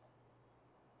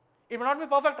 It may not be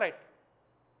perfect, right?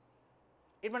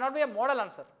 It may not be a model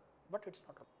answer, but it's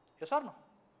not wrong. Yes or no?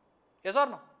 Yes or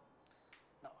no?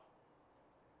 No.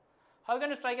 How can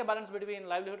you strike a balance between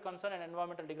livelihood concern and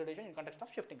environmental degradation in context of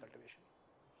shifting cultivation?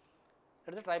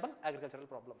 That is the tribal agricultural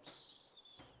problems.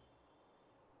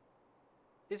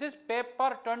 This is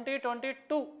paper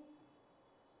 2022.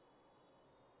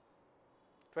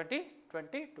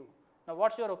 2022. Now,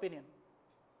 what's your opinion?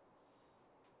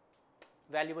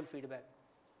 Valuable feedback.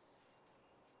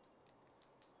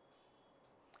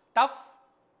 Tough.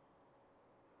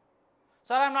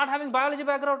 Sir, I am not having biology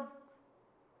background.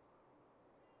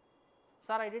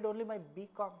 Sir, I did only my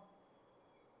BCom.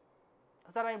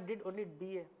 Sir, I did only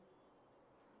BA.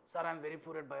 Sir, I am very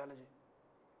poor at biology.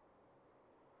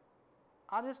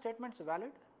 Are these statements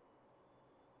valid?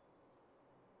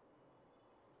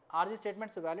 Are these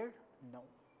statements valid? No.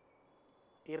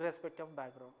 Irrespective of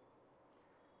background.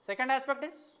 Second aspect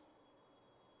is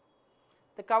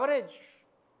the coverage.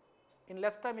 In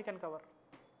less time you can cover.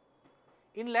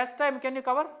 In less time can you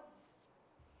cover?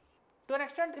 To an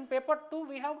extent in paper 2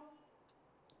 we have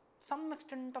some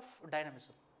extent of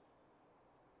dynamism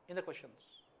in the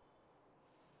questions.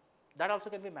 That also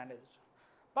can be managed.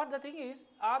 But the thing is,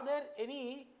 are there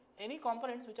any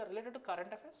components which are related to current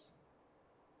affairs?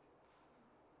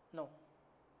 No.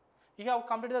 You have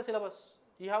completed the syllabus.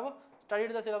 You have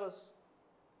studied the syllabus.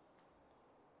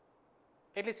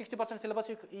 At least 60% syllabus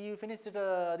you finished it,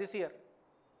 this year.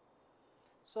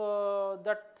 So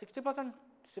that 60%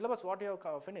 syllabus what you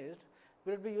have finished,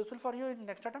 will it be useful for you in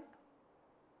next attempt?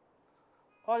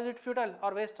 Or is it futile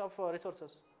or waste of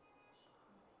resources?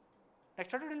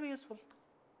 Next attempt will be useful.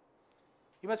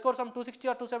 You may score some 260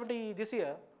 or 270 this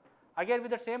year, again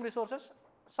with the same resources,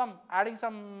 adding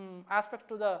some aspects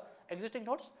to the existing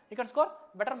notes, you can score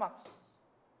better marks.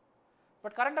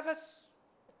 But current affairs,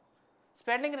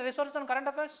 spending resources on current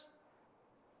affairs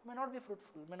may not be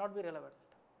fruitful, may not be relevant.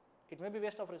 It may be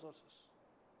waste of resources.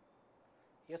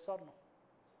 Yes or no?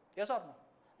 Yes or no?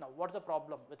 Now, what's the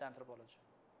problem with anthropology?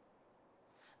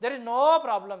 There is no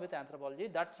problem with anthropology.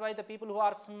 That's why the people who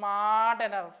are smart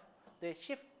enough, they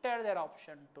shifted their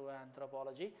option to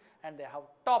anthropology and they have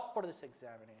topped this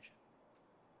examination.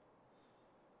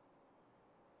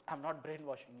 I am not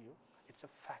brainwashing you, it's a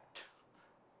fact.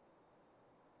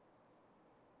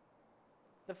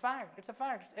 The fact, it's a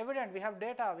fact, it's evident, we have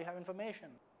data, we have information.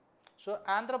 So,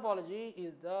 anthropology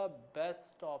is the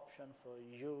best option for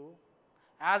you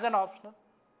as an optional.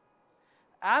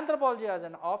 Anthropology as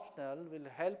an optional will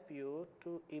help you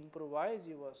to improvise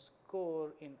your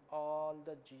score in all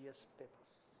the GS papers.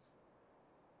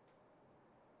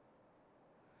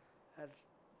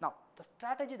 Now, the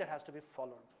strategy that has to be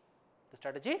followed. The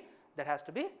strategy that has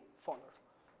to be followed.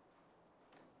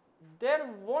 There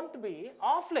won't be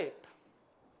of late,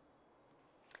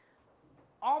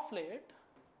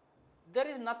 there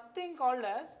is nothing called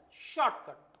as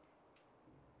shortcut.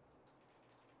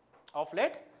 Of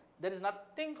late, there is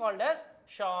nothing called as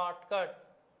shortcut.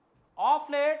 Of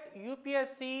late,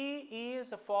 UPSC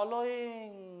is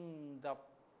following the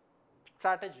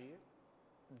strategy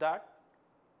that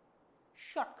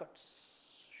shortcuts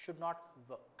should not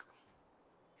work.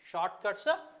 Shortcuts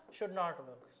should not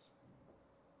work.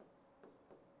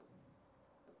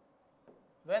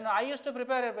 When I used to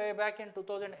prepare way back in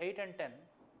 2008 and 10,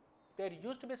 there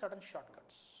used to be certain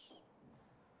shortcuts.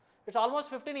 It's almost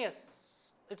 15 years.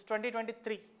 It's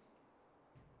 2023.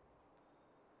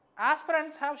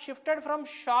 aspirants have shifted from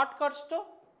shortcuts to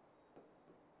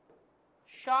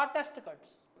shortest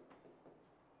cuts.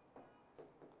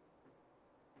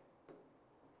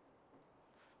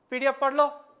 PDF पढ़ लो,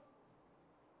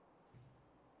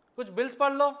 कुछ bills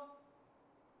पढ़ लो,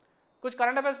 कुछ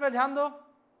current affairs पे ध्यान दो.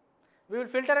 We will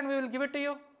filter and we will give it to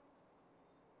you.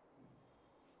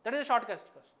 That is a shortest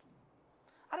cut.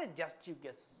 Arey, just you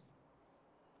guess.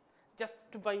 Just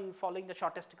by following the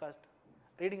shortest cut,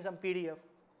 reading some PDF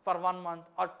for 1 month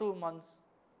or 2 months,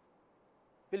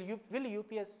 will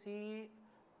UPSC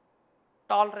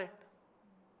tolerate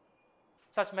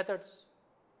such methods?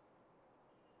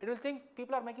 It will think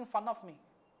people are making fun of me.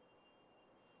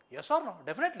 Yes or no?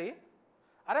 Definitely.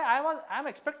 Arey, I am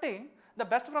expecting the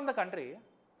best from the country,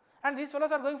 and these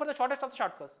fellows are going for the shortest of the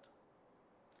shortcuts.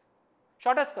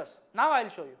 Shortest cuts. Now I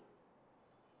will show you.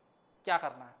 क्या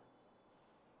करना है?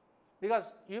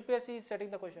 Because UPSC is setting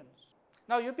the questions.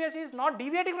 Now UPSC is not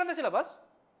deviating from the syllabus.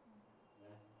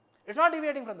 It's not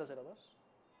deviating from the syllabus.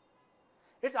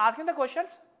 It's asking the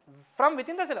questions from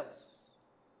within the syllabus.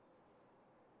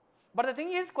 But the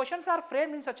thing is, questions are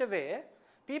framed in such a way,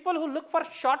 people who look for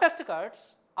shortest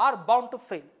cuts are bound to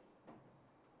fail.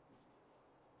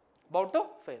 Bound to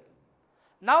fail.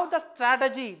 Now the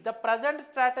strategy, the present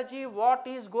strategy, what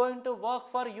is going to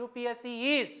work for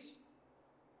UPSC is,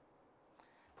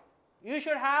 you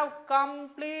should have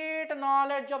complete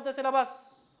knowledge of the syllabus.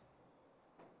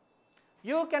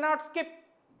 You cannot skip.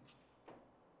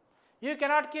 You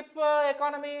cannot skip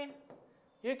economy.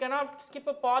 You cannot skip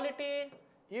polity.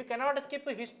 You cannot skip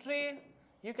history.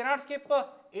 You cannot skip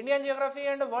Indian geography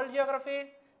and world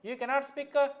geography. You cannot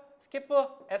skip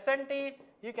SNT.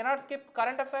 You cannot skip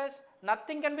current affairs.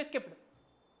 Nothing can be skipped.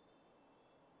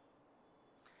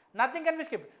 Nothing can be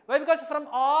skipped. Why? Because from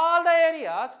all the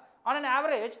areas, on an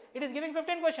average, it is giving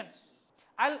 15 questions.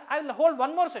 I'll hold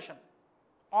one more session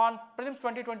on prelims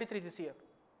 2023 this year.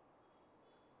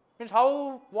 Means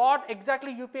what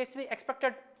exactly UPSC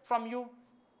expected from you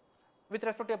with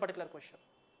respect to a particular question.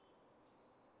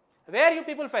 Where you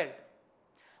people failed.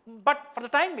 But for the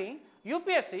time being,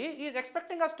 UPSC is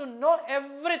expecting us to know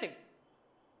everything.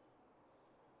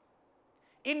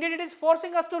 Indeed, it is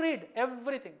forcing us to read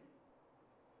everything.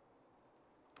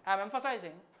 I am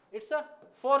emphasizing, it's a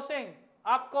forcing.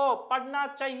 आपको पढ़ना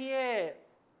चाहिए,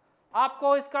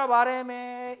 आपको इसका बारे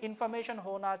में information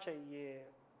होना चाहिए.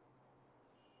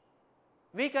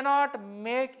 We cannot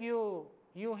make you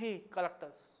he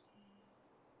collectors.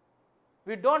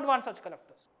 We don't want such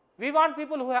collectors. We want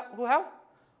people who have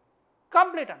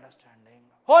complete understanding,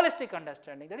 holistic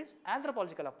understanding, that is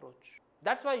anthropological approach.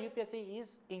 That's why UPSC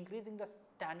is increasing the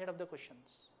standard of the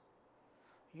questions.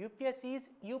 You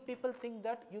people think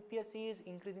that UPSC is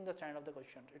increasing the standard of the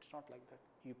questions. It's not like that.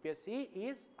 UPSC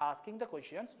is asking the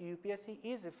questions, UPSC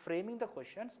is framing the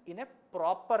questions in a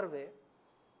proper way,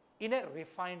 in a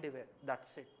refined way.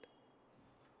 That's it.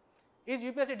 Is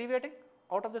UPSC deviating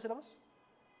out of the syllabus?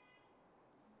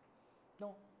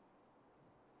 No.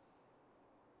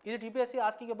 Is it UPSC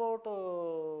asking about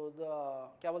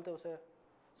क्या बोलते हैं उसे,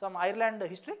 some Ireland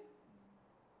history?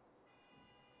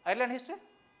 Ireland history?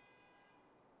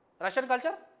 Russian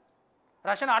culture?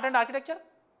 Russian art and architecture?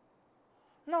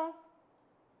 No.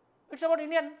 It's about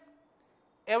Indian.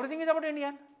 Everything is about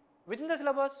Indian within the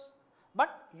syllabus. But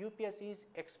UPSC is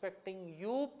expecting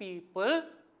you people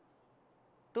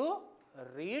to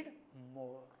read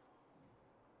more.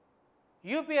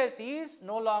 UPSC is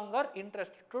no longer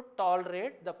interested to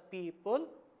tolerate the people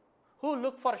who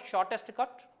look for shortest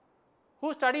cut,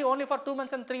 who study only for 2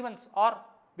 months and 3 months or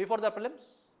before the prelims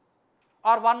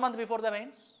or 1 month before the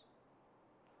mains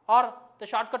or the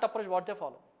shortcut approach what they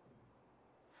follow.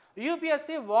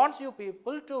 UPSC wants you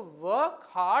people to work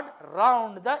hard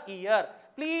round the year.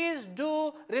 Please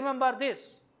do remember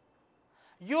this.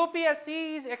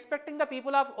 UPSC is expecting the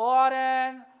people of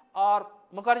ORN or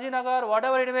Mukherjee Nagar,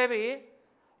 whatever it may be,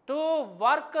 to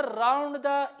work round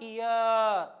the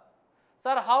year.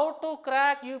 Sir, how to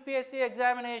crack UPSC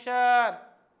examination?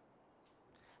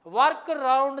 Work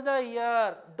round the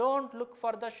year. Don't look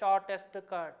for the shortest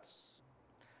cuts.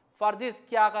 For this,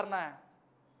 क्या करना है?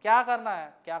 क्या करना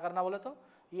है? क्या करना बोले तो?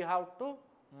 You have to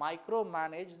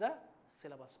micromanage the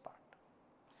syllabus part.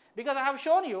 Because I have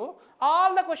shown you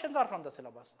all the questions are from the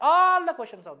syllabus. All the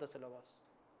questions of the syllabus.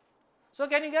 So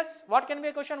can you guess what can be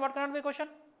a question, what cannot be a question?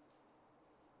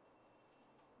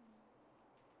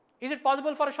 Is it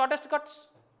possible for shortest cuts?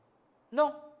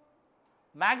 No.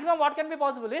 Maximum what can be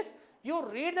possible is you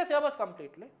read the syllabus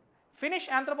completely, finish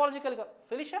anthropology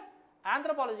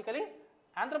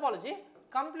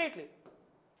completely,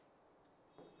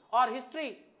 or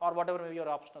history or whatever may be your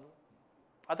optional.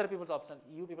 Other people's optional.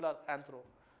 You people are anthro.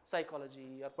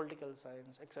 psychology or political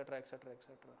science, etc., etc.,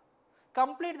 etc.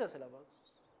 Complete the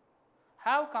syllabus.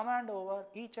 Have command over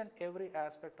each and every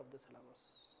aspect of the syllabus.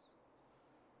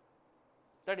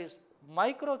 That is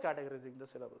micro categorizing the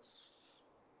syllabus.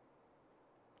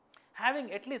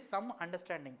 Having at least some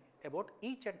understanding about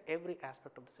each and every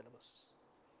aspect of the syllabus.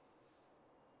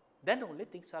 Then only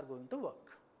things are going to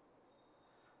work.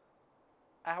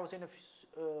 I have seen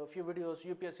a few videos,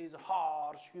 UPSC is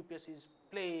harsh, UPSC is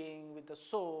playing with the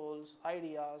souls,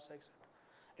 ideas, etc.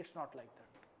 It's not like that.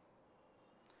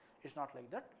 It's not like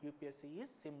that. UPSC is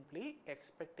simply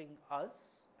expecting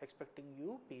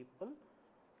you people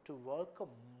to work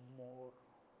more,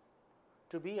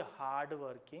 to be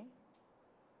hardworking.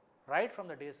 Right from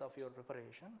the days of your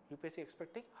preparation, UPSC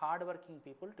expecting hardworking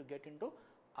people to get into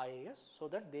IAS so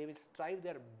that they will strive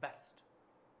their best.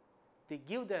 They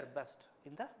give their best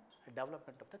in the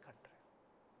development of the country.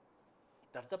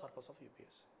 That's the purpose of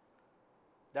UPSC.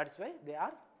 That's why they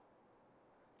are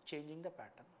changing the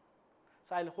pattern.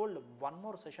 So, I will hold one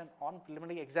more session on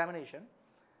preliminary examination.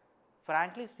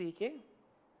 Frankly speaking,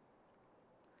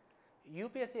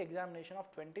 UPSC examination of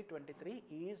 2023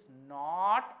 is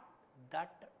not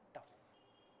that tough.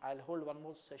 I will hold one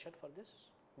more session for this.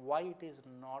 Why it is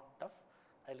not tough?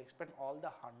 I will explain all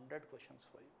the 100 questions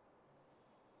for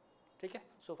you. Okay?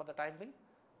 So, for the time being,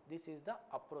 this is the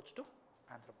approach to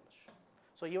anthropology.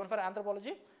 So, even for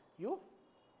anthropology, you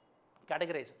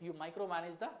categorize, you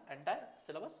micromanage the entire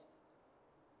syllabus.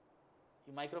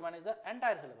 You micromanage the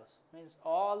entire syllabus, means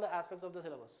all the aspects of the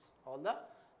syllabus, all the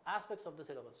aspects of the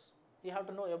syllabus. You have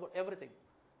to know about everything,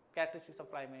 characteristics of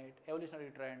primate,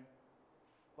 evolutionary trend,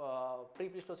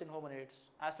 pre-Pleistocene hominids,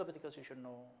 Australopithecus you should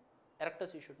know,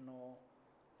 Erectus you should know,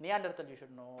 Neanderthal you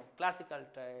should know, classical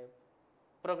type,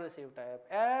 progressive type,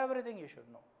 everything you should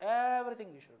know, everything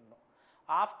you should know.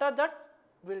 After that,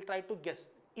 we will try to guess,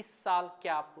 इस साल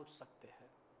क्या पूछ सकते हैं.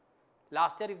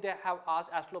 Last year if they have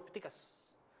asked Australopithecus,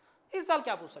 इस साल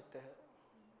क्या पूछ सकते हैं.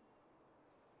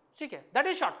 ठीक है, that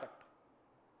is shortcut.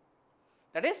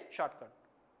 That is shortcut.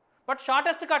 But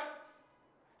shortest cut,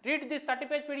 read this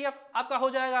 30-page PDF आपका हो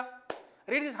जाएगा.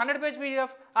 Read this 100-page PDF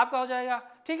आपका हो जाएगा.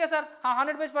 ठीक है सर, हाँ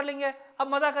 100 पेज पढ़ लेंगे, अब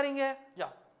मजा करेंगे,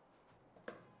 जाओ.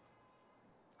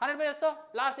 100 पेज तो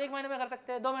लास्ट 1 महीने में कर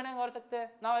सकते हैं, 2 महीने में कर सकते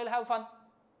हैं. Now I will have fun.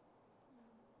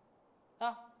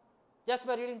 Just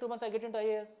by reading 2 months I get into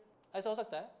IAS. ऐसा हो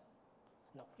सकता है?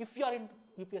 No. If you are in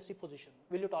UPSC position,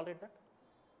 will you tolerate that?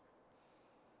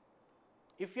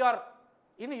 If you are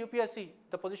in UPSC,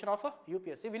 the position of a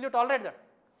UPSC, will you tolerate that?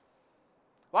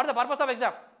 What is the purpose of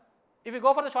exam? If you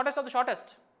go for the shortest of the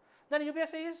shortest, then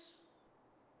UPSC is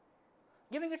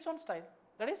giving its own style.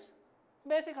 That is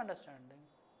basic understanding.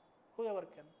 Whoever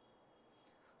can.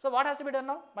 So, what has to be done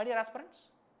now, my dear aspirants?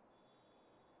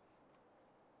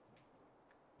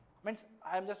 Means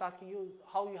I am just asking you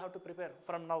how you have to prepare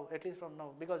from now, at least from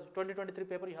now, because 2023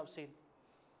 paper you have seen.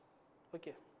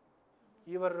 Okay.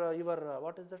 Your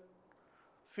what is that?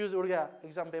 Fuse उड़ गया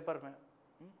exam paper में.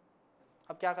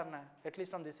 अब क्या करना है? At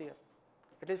least from this year,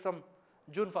 at least from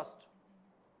June 1st.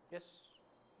 Yes.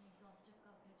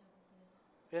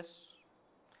 Yes.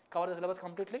 Cover the syllabus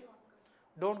completely.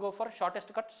 Don't go for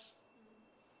shortest cuts.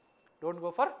 Don't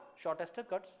go for shortest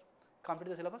cuts. Complete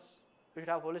the syllabus. You should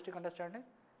have holistic understanding.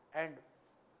 And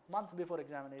months before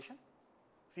examination,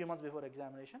 few months before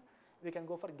examination, we can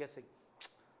go for guessing.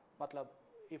 Matlab,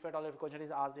 if at all if question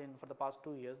is asked in for the past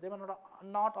 2 years, they may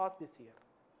not ask this year,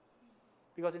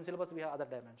 because in syllabus we have other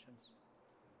dimensions.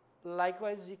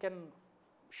 Likewise, you can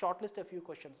shortlist a few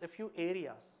questions, a few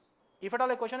areas. If at all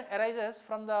a question arises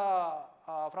from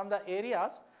the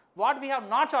areas what we have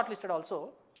not shortlisted also,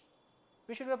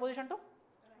 we should be in a position to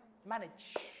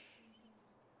manage.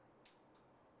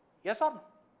 Yes or no?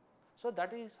 So,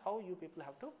 that is how you people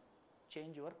have to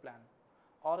change your plan,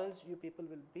 or else you people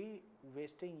will be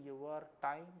wasting your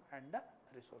time and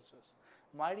resources.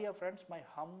 My dear friends, my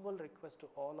humble request to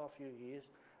all of you is,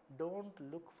 don't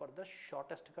look for the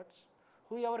shortest cuts.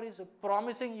 Whoever is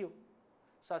promising you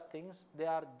such things, they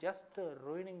are just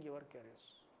ruining your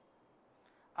careers.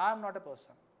 I am not a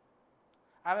person.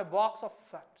 I am a box of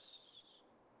facts.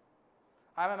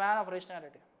 I am a man of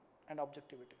rationality and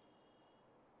objectivity.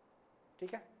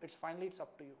 Okay? It's finally it's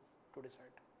up to you to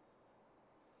decide.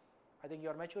 I think you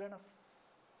are mature enough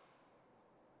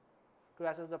to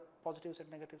assess the positives and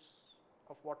negatives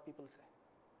of what people say.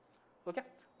 Okay?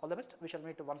 All the best. We shall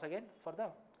meet once again for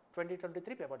the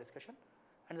 2023 paper discussion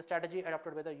and the strategy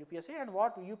adopted by the UPSC and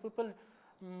what you people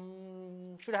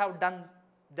should have done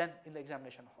then in the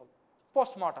examination hall.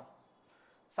 Post-mortem.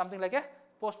 Something like a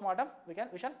post-mortem we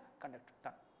shall conduct.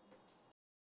 Done.